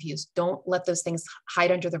Glassdoor reviews. Don't let those things hide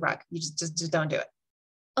under the rug. You just don't do it.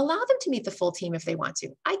 Allow them to meet the full team if they want to.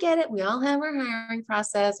 I get it. We all have our hiring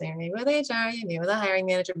process. Maybe meet with HR, you meet with a hiring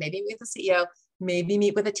manager, maybe meet with the CEO, maybe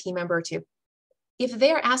meet with a team member or two. If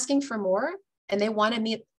they're asking for more and they want to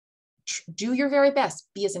meet, do your very best.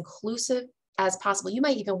 Be as inclusive as possible. You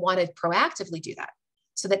might even want to proactively do that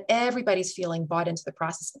so that everybody's feeling bought into the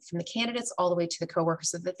process, from the candidates all the way to the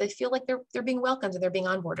coworkers, so that they feel like they're being welcomed and they're being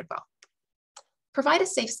onboarded well. Provide a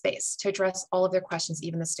safe space to address all of their questions,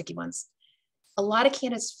 even the sticky ones. A lot of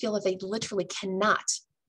candidates feel that they literally cannot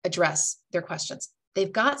address their questions.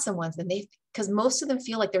 They've got some ones, because most of them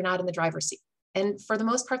feel like they're not in the driver's seat. And for the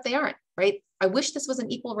most part, they aren't, right? I wish this was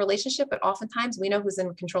an equal relationship, but oftentimes we know who's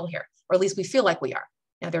in control here, or at least we feel like we are.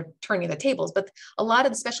 Now they're turning the tables, but a lot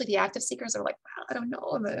of, especially the active seekers, are like, wow, I don't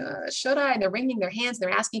know, should I? And they're wringing their hands. And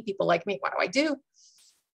they're asking people like me, what do I do?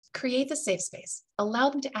 Create the safe space.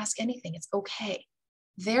 Allow them to ask anything. It's okay.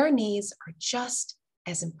 Their needs are just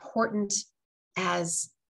as important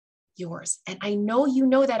as yours. And I know you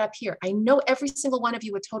know that up here. I know every single one of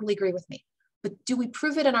you would totally agree with me. But do we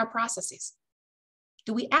prove it in our processes?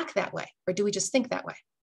 Do we act that way, or do we just think that way?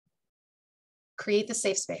 Create the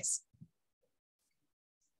safe space.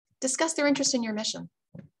 Discuss their interest in your mission.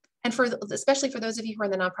 And especially for those of you who are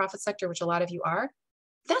in the nonprofit sector, which a lot of you are,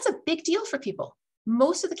 that's a big deal for people.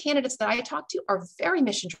 Most of the candidates that I talk to are very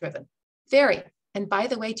mission driven, very. And by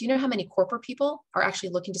the way, do you know how many corporate people are actually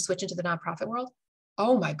looking to switch into the nonprofit world?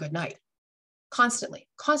 Oh my good night. Constantly,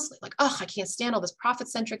 like, oh, I can't stand all this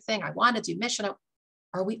profit-centric thing. I want to do mission.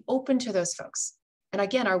 Are we open to those folks? And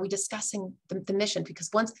again, are we discussing the mission?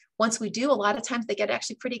 Because once we do, a lot of times they get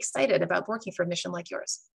actually pretty excited about working for a mission like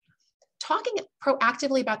yours. Talking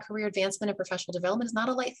proactively about career advancement and professional development is not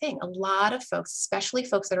a light thing. A lot of folks, especially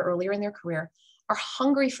folks that are earlier in their career, are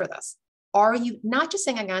hungry for this. Are you not just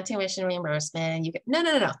saying, I got tuition reimbursement?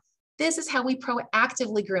 No. This is how we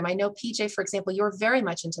proactively groom. I know, PJ, for example, you're very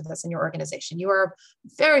much into this in your organization. You are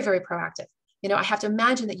very, very proactive. You know, I have to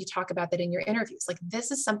imagine that you talk about that in your interviews. Like,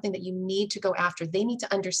 this is something that you need to go after. They need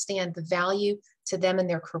to understand the value to them in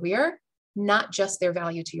their career, not just their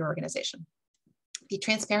value to your organization. Be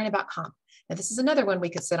transparent about comp. Now, this is another one we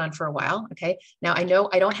could sit on for a while. Okay. Now, I know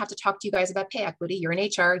I don't have to talk to you guys about pay equity. You're in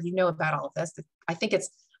HR. You know about all of this.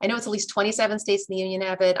 I know it's at least 27 states in the union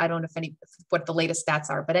have it. I don't know what the latest stats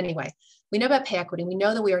are, but anyway, we know about pay equity. We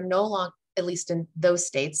know that we are no longer, at least in those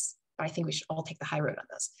states, but I think we should all take the high road on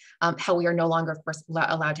this, how we are no longer, of course,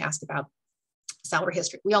 allowed to ask about salary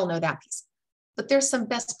history. We all know that piece. But there's some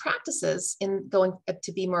best practices in going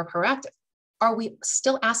to be more proactive. Are we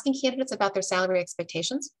still asking candidates about their salary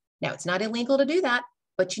expectations? Now, it's not illegal to do that,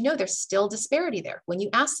 but you know there's still disparity there. When you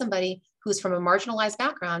ask somebody who's from a marginalized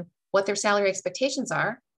background what their salary expectations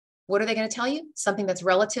are, what are they going to tell you? Something that's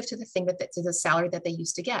relative to to the salary that they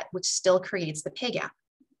used to get, which still creates the pay gap.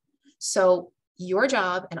 So your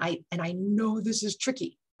job, and I know this is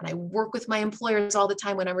tricky, and I work with my employers all the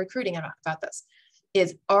time when I'm recruiting about this,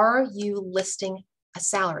 is, are you listing a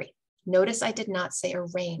salary? Notice I did not say a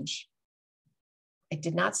range. I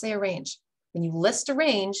did not say a range. When you list a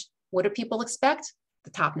range, what do people expect?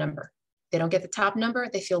 The top number. They don't get the top number,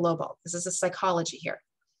 they feel lowballed. This is a psychology here.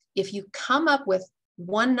 If you come up with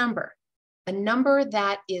one number, a number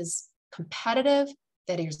that is competitive,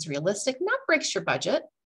 that is realistic, not breaks your budget,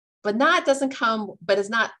 but is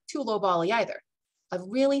not too lowbally either.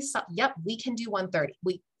 Yep, we can do 130.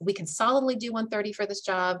 We can solidly do 130 for this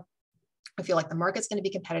job. I feel like the market's going to be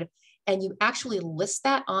competitive, and you actually list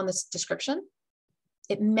that on this description,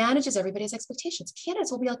 it manages everybody's expectations.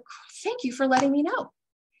 Candidates will be like, thank you for letting me know.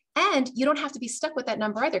 And you don't have to be stuck with that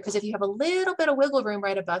number either, because if you have a little bit of wiggle room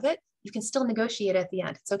right above it, you can still negotiate at the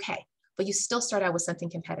end. It's okay, but you still start out with something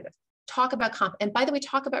competitive. Talk about comp, and by the way,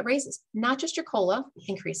 talk about raises, not just your COLA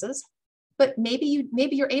increases, but maybe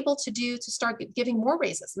you're able to start giving more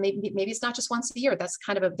raises. Maybe it's not just once a year. That's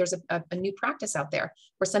kind of there's a new practice out there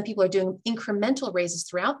where some people are doing incremental raises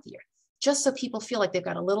throughout the year, just so people feel like they've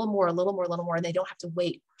got a little more, and they don't have to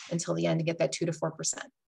wait until the end to get that 2 to 4%.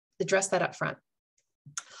 Address that up front.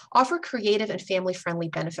 Offer creative and family-friendly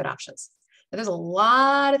benefit options. Now, there's a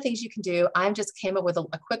lot of things you can do. I just came up with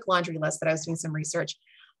a quick laundry list that I was doing some research.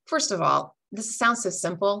 First of all, this sounds so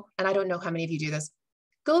simple, and I don't know how many of you do this.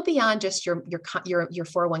 Go beyond just your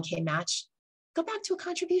 401k match. Go back to a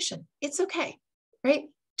contribution. It's okay, right?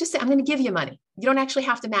 Just say, I'm going to give you money. You don't actually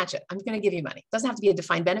have to match it. I'm going to give you money. It doesn't have to be a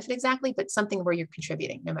defined benefit exactly, but something where you're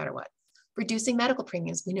contributing no matter what. Reducing medical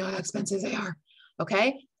premiums. We know how expensive they are,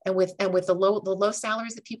 okay? And with the low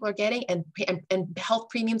salaries that people are getting and health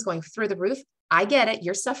premiums going through the roof, I get it.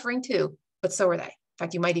 You're suffering too, but so are they. In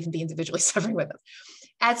fact, you might even be individually suffering with them.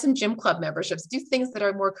 Add some gym club memberships. Do things that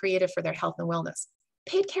are more creative for their health and wellness.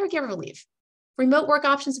 Paid caregiver leave. Remote work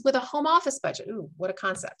options with a home office budget. Ooh, what a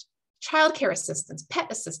concept. Childcare assistance,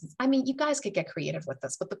 pet assistance. I mean, you guys could get creative with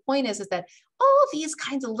this, but the point is that all these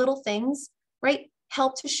kinds of little things, right,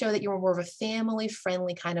 help to show that you're more of a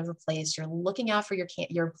family-friendly kind of a place. You're looking out for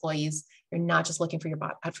your employees. You're not just looking for your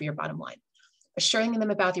bottom line. Assuring them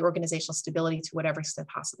about the organizational stability to whatever extent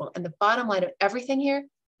possible. And the bottom line of everything here,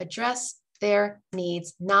 address their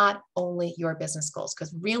needs, not only your business goals.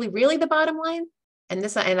 Because really, really, the bottom line, and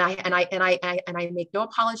I make no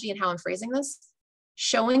apology in how I'm phrasing this,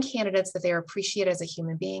 showing candidates that they are appreciated as a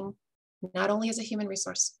human being, not only as a human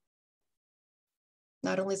resource.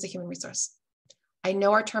 Not only as a human resource. I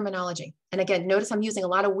know our terminology. And again, notice I'm using a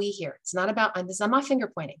lot of we here. It's not about, this is not my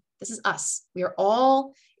finger pointing. This is us. We are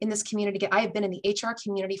all in this community. I have been in the HR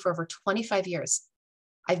community for over 25 years.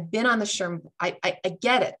 I've been on the SHRM. I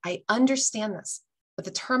get it. I understand this. But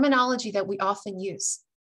the terminology that we often use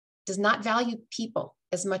does not value people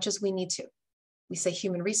as much as we need to. We say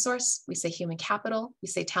human resource, we say human capital, we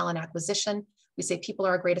say talent acquisition, we say people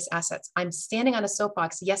are our greatest assets. I'm standing on a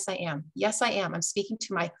soapbox. Yes, I am. Yes, I am. I'm speaking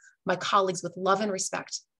to my colleagues with love and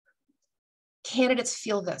respect. Candidates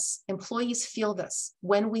feel this. Employees feel this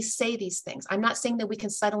when we say these things. I'm not saying that we can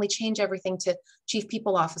suddenly change everything to chief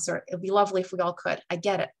people officer. It'd be lovely if we all could. I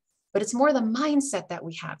get it. But it's more the mindset that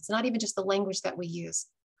we have. It's not even just the language that we use.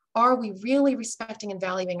 Are we really respecting and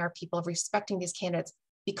valuing our people, respecting these candidates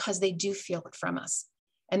because they do feel it from us?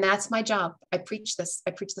 And that's my job. I preach this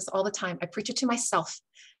all the time. I preach it to myself.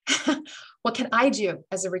 What can I do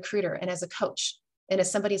as a recruiter and as a coach and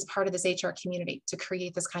as somebody as part of this HR community to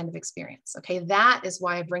create this kind of experience? Okay, that is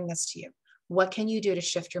why I bring this to you. What can you do to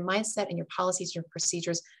shift your mindset and your policies, your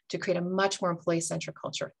procedures to create a much more employee-centric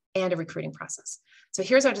culture and a recruiting process? So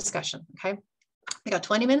here's our discussion, okay? I got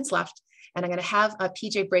 20 minutes left, and I'm gonna have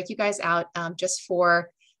PJ break you guys out just for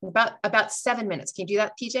about 7 minutes. Can you do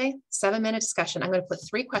that, PJ? 7-minute discussion. I'm going to put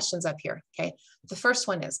 3 questions up here. Okay. The first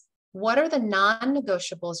one is, what are the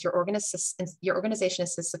non-negotiables your organization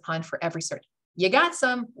insists upon for every search? You got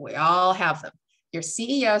some. We all have them. Your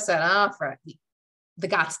CEO said, for the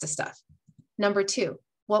gots to stuff. Number 2,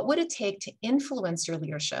 what would it take to influence your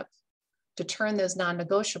leadership to turn those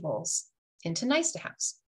non-negotiables into nice to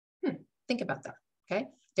haves? Think about that. Okay.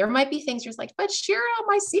 There might be things you're like, but Shira,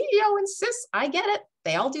 my CEO insists. I get it.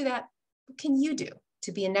 They all do that. What can you do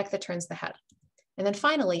to be a neck that turns the head? And then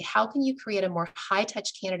finally, how can you create a more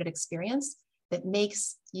high-touch candidate experience that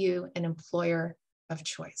makes you an employer of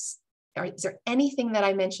choice? Is there anything that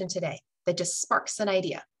I mentioned today that just sparks an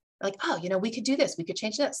idea? Like, oh, we could do this. We could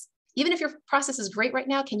change this. Even if your process is great right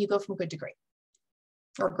now, can you go from good to great?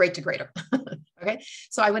 Or great to greater? Okay.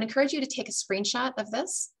 So I would encourage you to take a screenshot of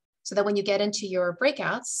this, so that when you get into your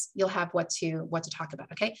breakouts, you'll have what to talk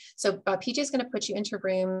about, okay? So PJ is going to put you into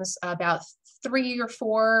rooms about 3 or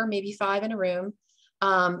 4, maybe 5 in a room,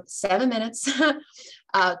 7 minutes.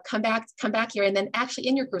 Come back here, and then actually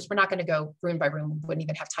in your groups, we're not going to go room by room. We wouldn't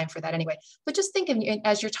even have time for that anyway. But just think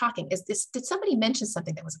as you're talking, did somebody mention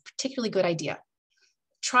something that was a particularly good idea?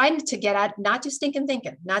 Trying to get at, not just thinking,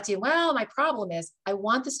 not to, well, my problem is, I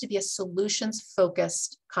want this to be a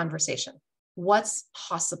solutions-focused conversation. What's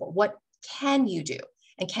possible? What can you do?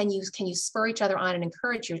 And can you spur each other on and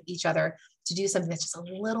encourage each other to do something that's just a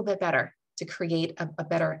little bit better to create a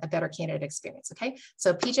better candidate experience? Okay.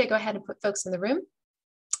 So PJ, go ahead and put folks in the room,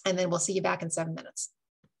 and then we'll see you back in 7 minutes.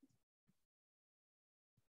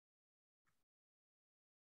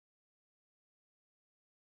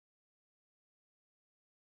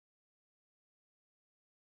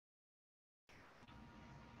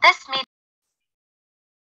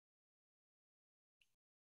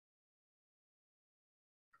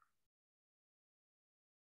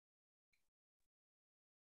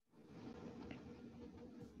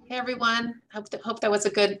 Hey everyone. Hope that was a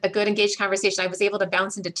good engaged conversation. I was able to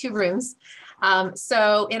bounce into two rooms.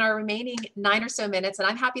 So in our remaining 9 or so minutes, and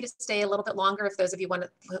I'm happy to stay a little bit longer if those of you want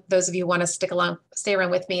to stay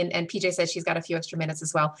around with me. And PJ says she's got a few extra minutes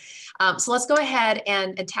as well. So let's go ahead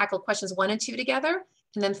and tackle questions 1 and 2 together,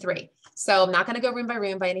 and then 3. So I'm not going to go room by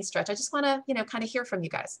room by any stretch. I just want to, kind of hear from you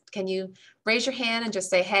guys. Can you raise your hand and just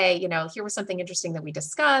say, hey, here was something interesting that we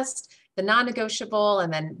discussed, the non-negotiable,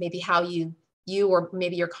 and then maybe how you or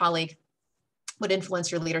maybe your colleague would influence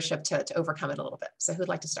your leadership to overcome it a little bit. So who'd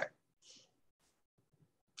like to start?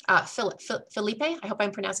 Felipe, I hope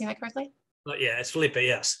I'm pronouncing that correctly. Yeah, it's Felipe,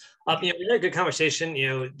 yes. We had a good conversation.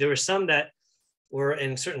 There were some that were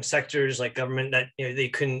in certain sectors like government that, they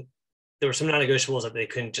couldn't, there were some non-negotiables that they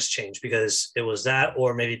couldn't just change because it was that,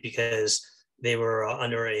 or maybe because they were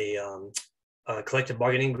under a collective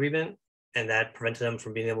bargaining agreement, and that prevented them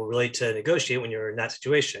from being able really to negotiate when you're in that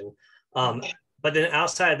situation. But then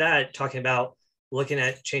outside of that, talking about looking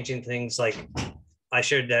at changing things, like I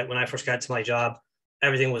shared that when I first got to my job,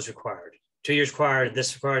 everything was required. 2 years required,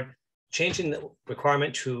 this required, changing the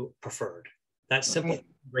requirement to preferred. That simple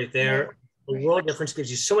right there. The world difference gives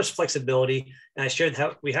you so much flexibility. And I shared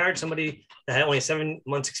how we hired somebody that had only 7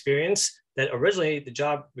 months experience, that originally the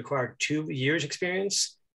job required 2 years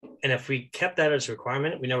experience. And if we kept that as a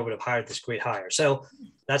requirement, we never would have hired this great hire. So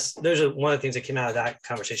those are one of the things that came out of that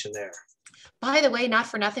conversation there. By the way, not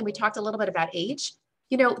for nothing, we talked a little bit about age.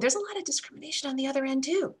 There's a lot of discrimination on the other end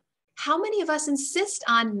too. How many of us insist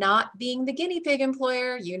on not being the guinea pig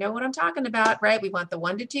employer? You know what I'm talking about, right? We want the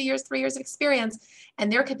 1 to 2 years, 3 years of experience.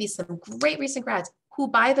 And there could be some great recent grads who,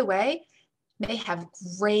 by the way, may have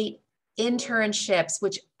great internships,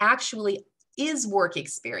 which actually is work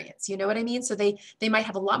experience. You know what I mean? So they might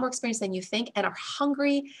have a lot more experience than you think and are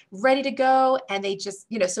hungry, ready to go. And they just,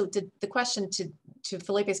 so the question to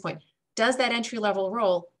Felipe's point, does that entry-level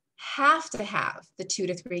role have to have the 2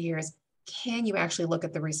 to 3 years? Can you actually look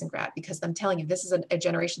at the recent grad? Because I'm telling you, this is a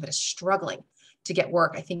generation that is struggling to get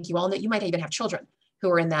work. I think you all know, you might even have children who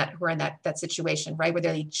are in that situation, right? Where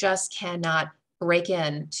they just cannot break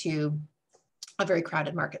into a very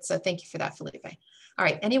crowded market. So thank you for that, Felipe. All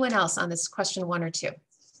right, anyone else on this question 1 or 2?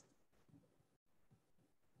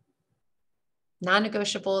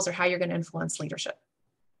 Non-negotiables or how you're going to influence leadership.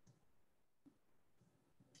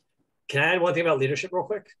 Can I add one thing about leadership real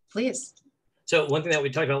quick? Please. So one thing that we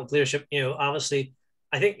talked about with leadership, obviously,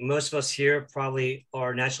 I think most of us here probably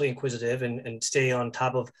are naturally inquisitive and stay on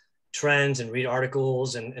top of trends and read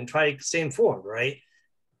articles and try to stay informed, right?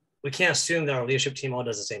 We can't assume that our leadership team all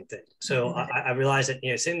does the same thing. So I realized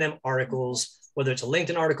that, sending them articles, whether it's a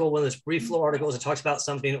LinkedIn article, whether it's brief flow articles that talks about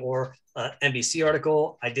something, or an NBC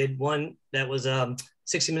article. I did one that was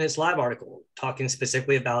 60 Minutes live article talking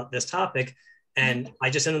specifically about this topic. And I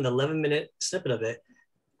just sent them the 11-minute snippet of it.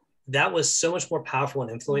 That was so much more powerful in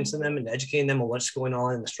influencing them and educating them on what's going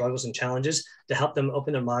on and the struggles and challenges, to help them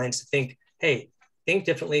open their minds to think, hey, think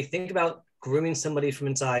differently, think about grooming somebody from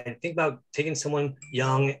inside, think about taking someone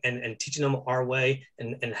young and teaching them our way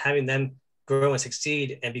and having them grow and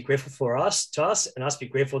succeed, and be grateful for us and us be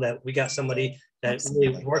grateful that we got somebody that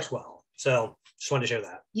really works well. So just wanted to share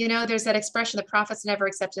that. There's that expression, the prophets never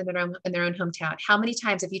accepted in their own hometown. How many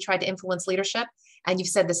times have you tried to influence leadership and you've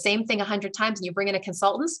said the same thing 100 times and you bring in a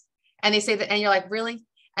consultant and they say that, and you're like, really?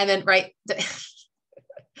 And then, right,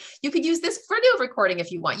 you could use this video recording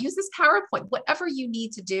if you want, use this PowerPoint, whatever you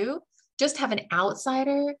need to do, just have an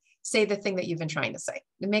outsider say the thing that you've been trying to say.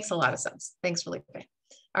 It makes a lot of sense. Thanks, Felipe.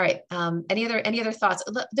 All right. Any other thoughts?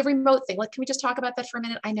 The remote thing. Can we just talk about that for a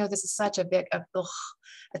minute? I know this is such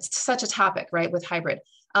it's such a topic, right? With hybrid.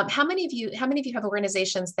 How many of you have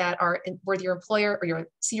organizations that are where your employer or your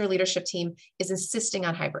senior leadership team is insisting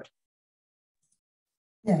on hybrid?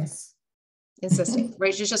 Yes. Insisting.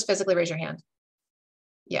 Just physically raise your hand.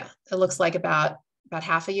 Yeah. It looks like about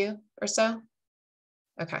half of you or so.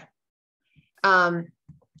 Okay.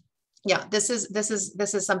 Yeah, this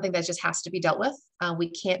is something that just has to be dealt with. We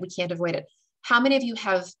can't avoid it. How many of you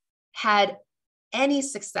have had any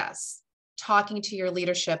success talking to your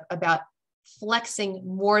leadership about flexing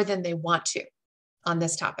more than they want to on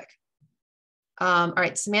this topic? All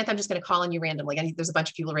right, Samantha, I'm just going to call on you randomly. There's a bunch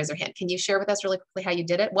of people who raise their hand. Can you share with us really quickly how you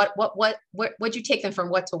did it? What'd you take them from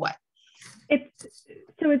what to what? It's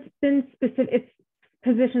been specific. It's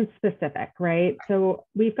position specific, right? So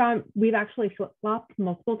we've actually flip-flopped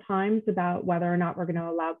multiple times about whether or not we're going to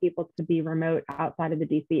allow people to be remote outside of the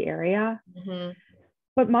DC area. Mm-hmm.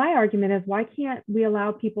 But my argument is, why can't we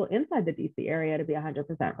allow people inside the DC area to be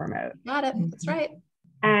 100% remote? Got it. That's right.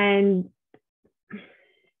 And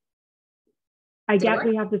I get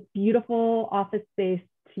we have this beautiful office space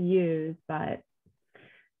to use, but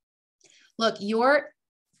Look, your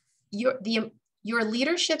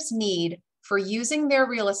leadership's need for using their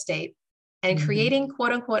real estate and creating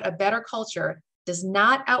quote unquote a better culture does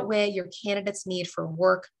not outweigh your candidate's need for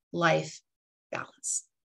work-life balance,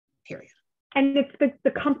 period. And it's the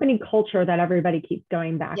company culture that everybody keeps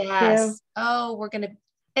going back to. Oh, we're going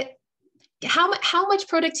to, how much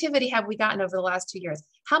productivity have we gotten over the last 2 years?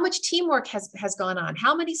 How much teamwork has gone on?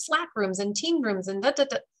 How many Slack rooms and team rooms and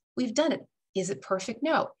we've done it. Is it perfect?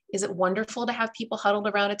 No. Is it wonderful to have people huddled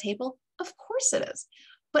around a table? Of course it is.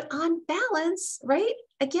 But on balance, right?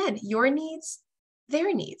 Again, your needs,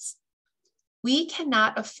 their needs. We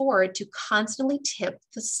cannot afford to constantly tip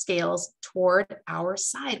the scales toward our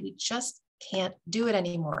side. We just can't do it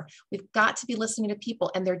anymore. We've got to be listening to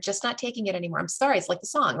people, and they're just not taking it anymore. I'm sorry, it's like the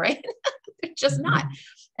song, right? They're just not.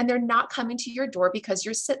 And they're not coming to your door because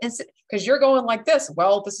you're sitting, because you're going like this.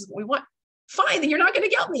 Well, this is what we want. Fine, then you're not going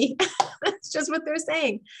to get me. That's just what they're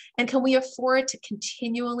saying. And can we afford to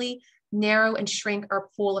continually narrow and shrink our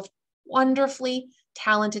pool of wonderfully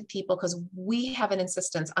talented people because we have an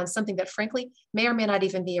insistence on something that frankly may or may not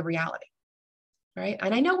even be a reality, right?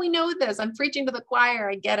 And I know we know this. I'm preaching to the choir.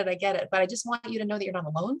 I get it. But I just want you to know that you're not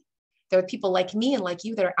alone. There are people like me and like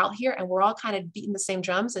you that are out here, and we're all kind of beating the same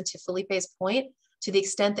drums. And to Felipe's point, to the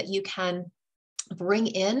extent that you can bring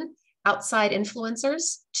in outside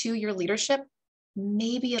influencers to your leadership,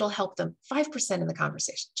 maybe it'll help them 5% in the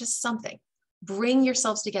conversation, just something. Bring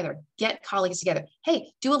yourselves together, get colleagues together.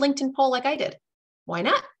 Hey, do a LinkedIn poll like I did. Why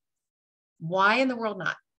not? Why in the world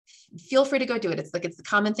not? Feel free to go do it. It's the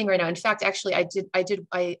common thing right now. In fact, actually, I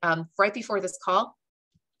right before this call,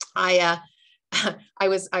 I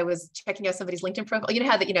was checking out somebody's LinkedIn profile. You know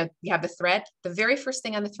how that, you have the thread, the very first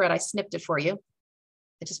thing on the thread, I snipped it for you.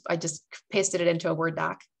 I just pasted it into a Word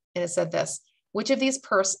doc, and it said this: which of these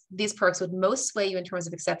perks would most sway you in terms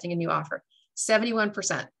of accepting a new offer?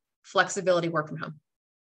 71%, flexibility, work from home.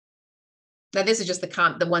 Now, this is just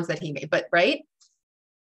the ones that he made, but right?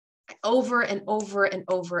 Over and over and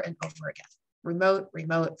over and over again.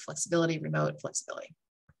 Remote, flexibility, remote, flexibility.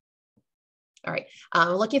 All right,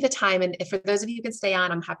 looking at the time, and for those of you who can stay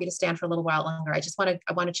on, I'm happy to stay on for a little while longer. I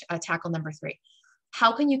want to tackle number 3.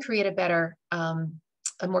 How can you create a better,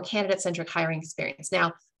 a more candidate-centric hiring experience?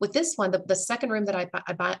 Now, with this one, the second room that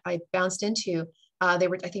I bounced into, I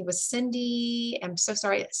think it was Cindy, I'm so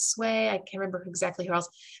sorry, Sway, I can't remember exactly who else.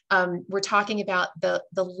 We're talking about the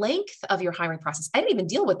length of your hiring process. I didn't even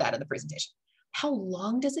deal with that in the presentation. How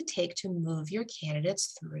long does it take to move your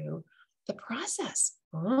candidates through the process?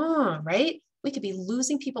 Right? We could be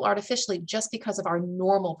losing people artificially just because of our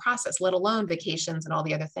normal process, let alone vacations and all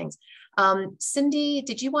the other things. Cindy,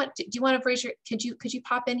 do you want to raise your, could you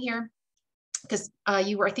pop in here? Because I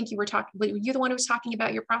think you were talking, were you the one who was talking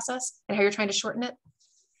about your process and how you're trying to shorten it?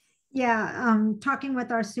 Yeah, talking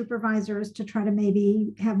with our supervisors to try to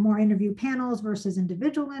maybe have more interview panels versus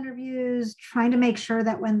individual interviews, trying to make sure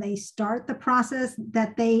that when they start the process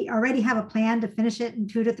that they already have a plan to finish it in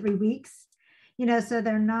 2 to 3 weeks, so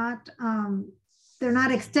they're not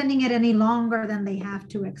extending it any longer than they have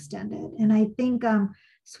to extend it. And I think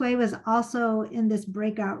Sway was also in this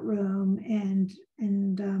breakout room, and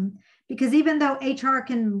because even though HR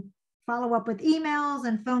can follow up with emails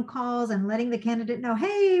and phone calls and letting the candidate know,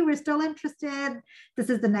 hey, we're still interested, this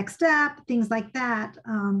is the next step, things like that,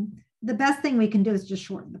 the best thing we can do is just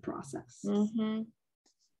shorten the process.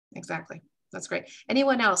 Exactly. That's great.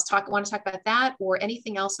 Anyone else want to talk about that, or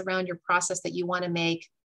anything else around your process that you want to make,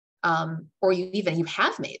 or you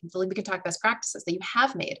have made? We can talk best practices that you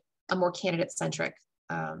have made a more candidate-centric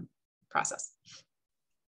process.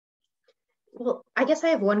 Well, I guess I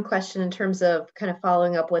have one question in terms of kind of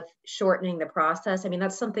following up with shortening the process. I mean,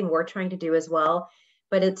 that's something we're trying to do as well,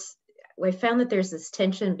 but we found that there's this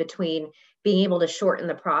tension between being able to shorten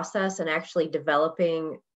the process and actually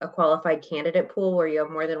developing a qualified candidate pool where you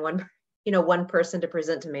have more than one person to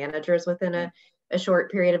present to managers within a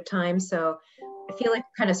short period of time. So I feel like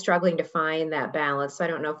I'm kind of struggling to find that balance. So I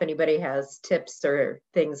don't know if anybody has tips or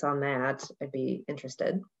things on that. I'd be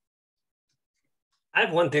interested. I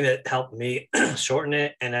have one thing that helped me shorten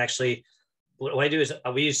it. And actually, what I do is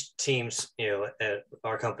we use Teams, at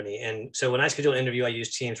our company. And so when I schedule an interview, I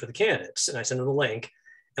use Teams for the candidates, and I send them the link.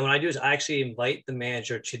 And what I do is I actually invite the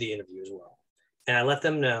manager to the interview as well. And I let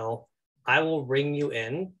them know, I will ring you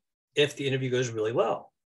in if the interview goes really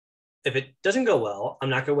well. If it doesn't go well, I'm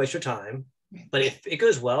not going to waste your time. But if it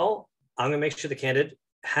goes well, I'm going to make sure the candidate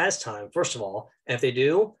has time, first of all. And if they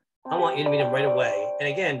do, I want you to meet them right away. And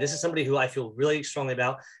again, this is somebody who I feel really strongly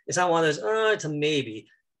about. It's not one of those, it's a maybe.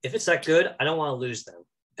 If it's that good, I don't want to lose them.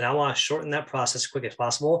 And I want to shorten that process as quick as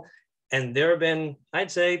possible. And there have been,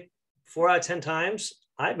 I'd say, 4 out of 10 times,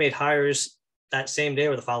 I made hires that same day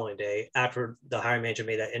or the following day after the hiring manager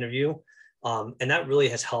made that interview. And that really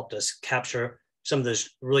has helped us capture some of those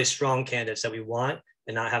really strong candidates that we want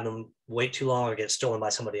and not have them wait too long or get stolen by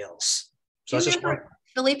somebody else. So do you remember,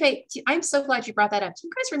 Felipe, I'm so glad you brought that up. Do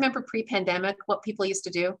you guys remember pre-pandemic what people used to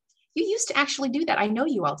do? You used to actually do that. I know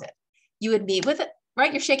you all did. You would meet with it,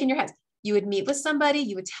 right? You're shaking your heads. You would meet with somebody,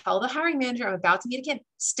 you would tell the hiring manager, I'm about to meet again,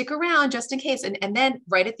 stick around just in case. And then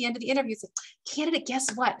right at the end of the interview, say, candidate, guess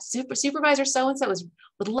what? Supervisor so-and-so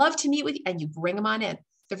would love to meet with you, and you bring them on in.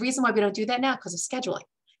 The reason why we don't do that now, because of scheduling.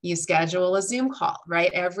 You schedule a Zoom call,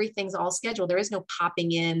 right? Everything's all scheduled. There is no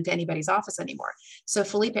popping into anybody's office anymore. So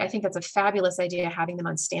Felipe, I think that's a fabulous idea, having them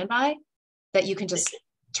on standby, that you can just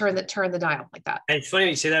turn the dial like that. And it's funny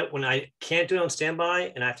you say that. When I can't do it on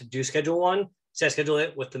standby and I have to do schedule one, say I schedule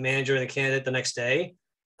it with the manager and the candidate the next day,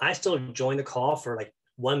 I still join the call for like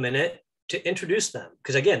 1 minute to introduce them.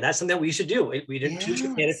 Because again, that's something that we should do. We introduce the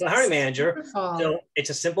candidate to the hiring manager. Beautiful. So it's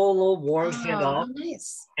a simple little warm handoff.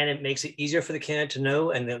 Nice. And it makes it easier for the candidate to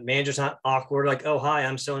know, and the manager's not awkward, like, oh, hi,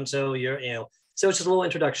 I'm so-and-so, so it's just a little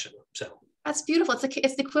introduction. So that's beautiful.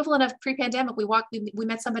 It's the equivalent of pre-pandemic. We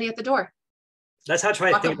met somebody at the door. That's how I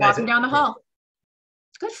try to think. Walking down the hall.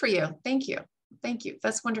 Good for you. Thank you. Thank you.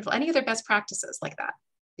 That's wonderful. Any other best practices like that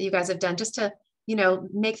you guys have done just to,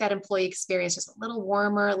 make that employee experience just a little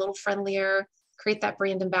warmer, a little friendlier, create that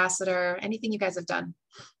brand ambassador? Anything you guys have done?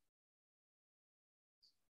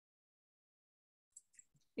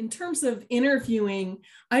 In terms of interviewing,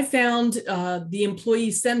 I found the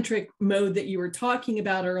employee-centric mode that you were talking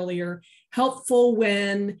about earlier helpful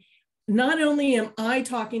when not only am I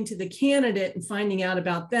talking to the candidate and finding out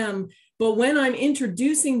about them, but when I'm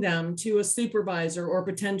introducing them to a supervisor or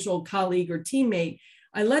potential colleague or teammate,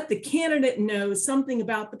 I let the candidate know something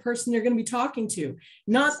about the person they're going to be talking to,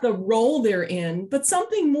 not the role they're in, but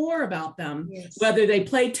something more about them, yes. Whether they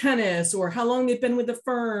play tennis or how long they've been with the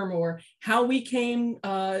firm or how we came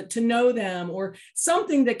to know them, or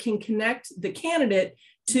something that can connect the candidate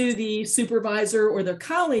to the supervisor or their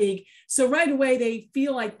colleague. So right away, they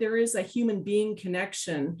feel like there is a human being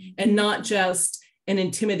connection and not just an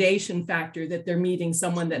intimidation factor that they're meeting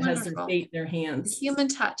someone that has their fate in their hands. Human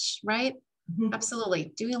touch, right? Mm-hmm.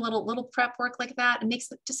 Absolutely. Doing a little prep work like that, and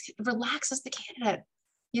just relaxes the candidate,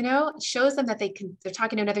 it shows them that they're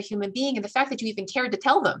talking to another human being. And the fact that you even cared to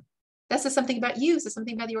tell them, that says something about you, says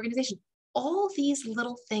something about the organization. All these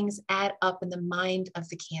little things add up in the mind of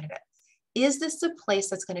the candidate. Is this a place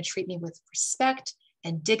that's going to treat me with respect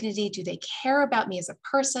and dignity? Do they care about me as a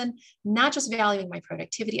person, not just valuing my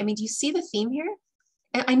productivity? I mean, do you see the theme here?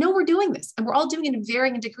 And I know we're doing this and we're all doing it in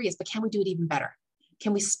varying degrees, but can we do it even better?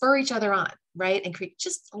 Can we spur each other on, right? And create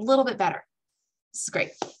just a little bit better. This is great.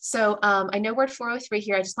 So I know we're at 4:03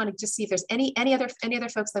 here. I just want to see if there's any other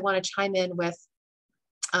folks that want to chime in with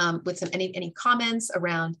any comments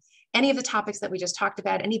around any of the topics that we just talked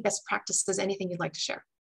about, any best practices, anything you'd like to share.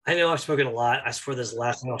 I know I've spoken a lot. I swear this is the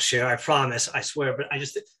last thing I'll share. I promise, I swear. But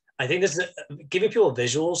I think this is giving people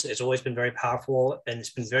visuals. It's always been very powerful and it's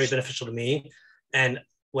been very beneficial to me. And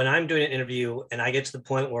when I'm doing an interview and I get to the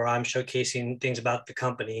point where I'm showcasing things about the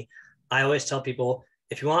company, I always tell people,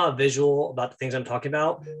 if you want a visual about the things I'm talking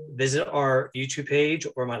about, visit our YouTube page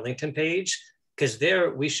or my LinkedIn page, because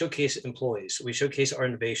there we showcase employees. We showcase our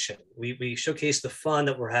innovation. We showcase the fun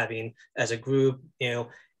that we're having as a group,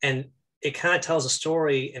 and it kind of tells a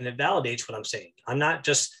story and it validates what I'm saying. I'm not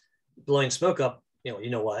just blowing smoke up, you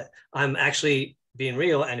know what, I'm actually being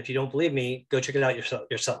real. And if you don't believe me, go check it out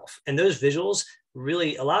yourself. And those visuals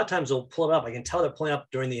really, a lot of times they'll pull it up. I can tell they're pulling up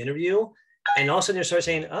during the interview. And all of a sudden they start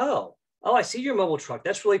saying, oh, I see your mobile truck.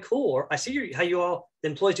 That's really cool. Or I see how the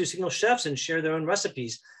employees do signal chefs and share their own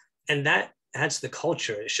recipes. And that adds to the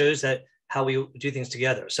culture. It shows that how we do things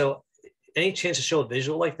together. So any chance to show a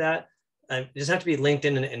visual like that, it doesn't have to be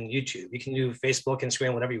LinkedIn and YouTube. You can do Facebook,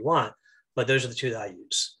 Instagram, whatever you want, but those are the two that I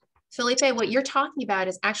use. Felipe, what you're talking about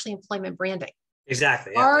is actually employment branding.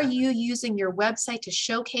 Exactly. Yeah. Are you using your website to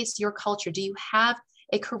showcase your culture? Do you have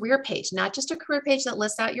a career page, not just a career page that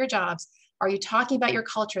lists out your jobs? Are you talking about your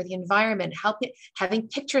culture, the environment, having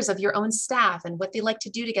pictures of your own staff and what they like to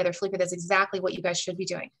do together? Felipe, that's exactly what you guys should be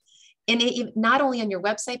doing. And not only on your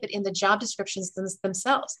website, but in the job descriptions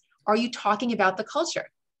themselves. Are you talking about the culture?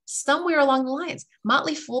 Somewhere along the lines.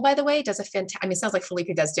 Motley Fool, by the way, does it sounds like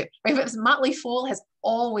Felipe does too, right? But Motley Fool has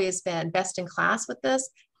always been best in class with this.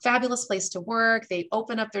 Fabulous place to work. They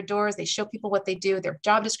open up their doors. They show people what they do. Their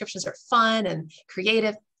job descriptions are fun and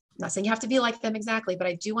creative. I'm not saying you have to be like them exactly, but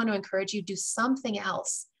I do want to encourage you to do something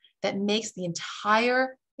else that makes the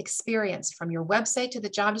entire experience from your website to the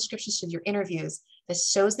job descriptions to your interviews that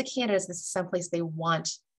shows the candidates this is someplace they want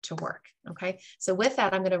to work. Okay, so with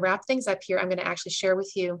that, I'm going to wrap things up here. I'm going to actually share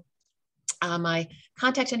with you my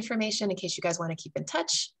contact information in case you guys want to keep in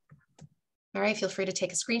touch. All right, feel free to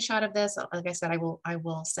take a screenshot of this. Like I said, I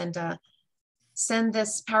will send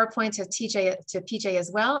this PowerPoint to PJ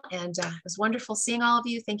as well. And it was wonderful seeing all of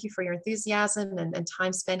you. Thank you for your enthusiasm and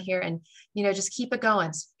time spent here. And, you know, just keep it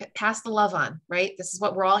going, pass the love on, right? This is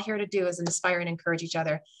what we're all here to do, is inspire and encourage each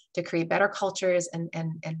other to create better cultures and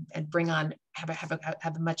bring on, have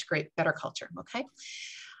a much better culture, okay?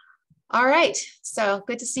 All right, so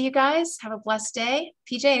good to see you guys. Have a blessed day.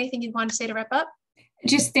 PJ, anything you'd want to say to wrap up?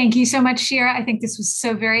 Just thank you so much, Shira. I think this was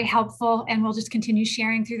so very helpful, and we'll just continue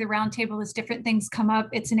sharing through the roundtable as different things come up.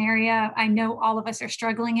 It's an area I know all of us are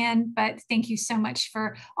struggling in, but thank you so much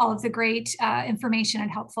for all of the great information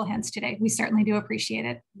and helpful hints today. We certainly do appreciate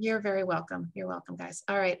it. You're very welcome. You're welcome, guys.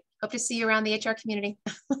 All right, hope to see you around the HR community.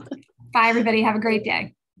 Bye, everybody. Have a great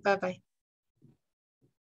day. Bye-bye.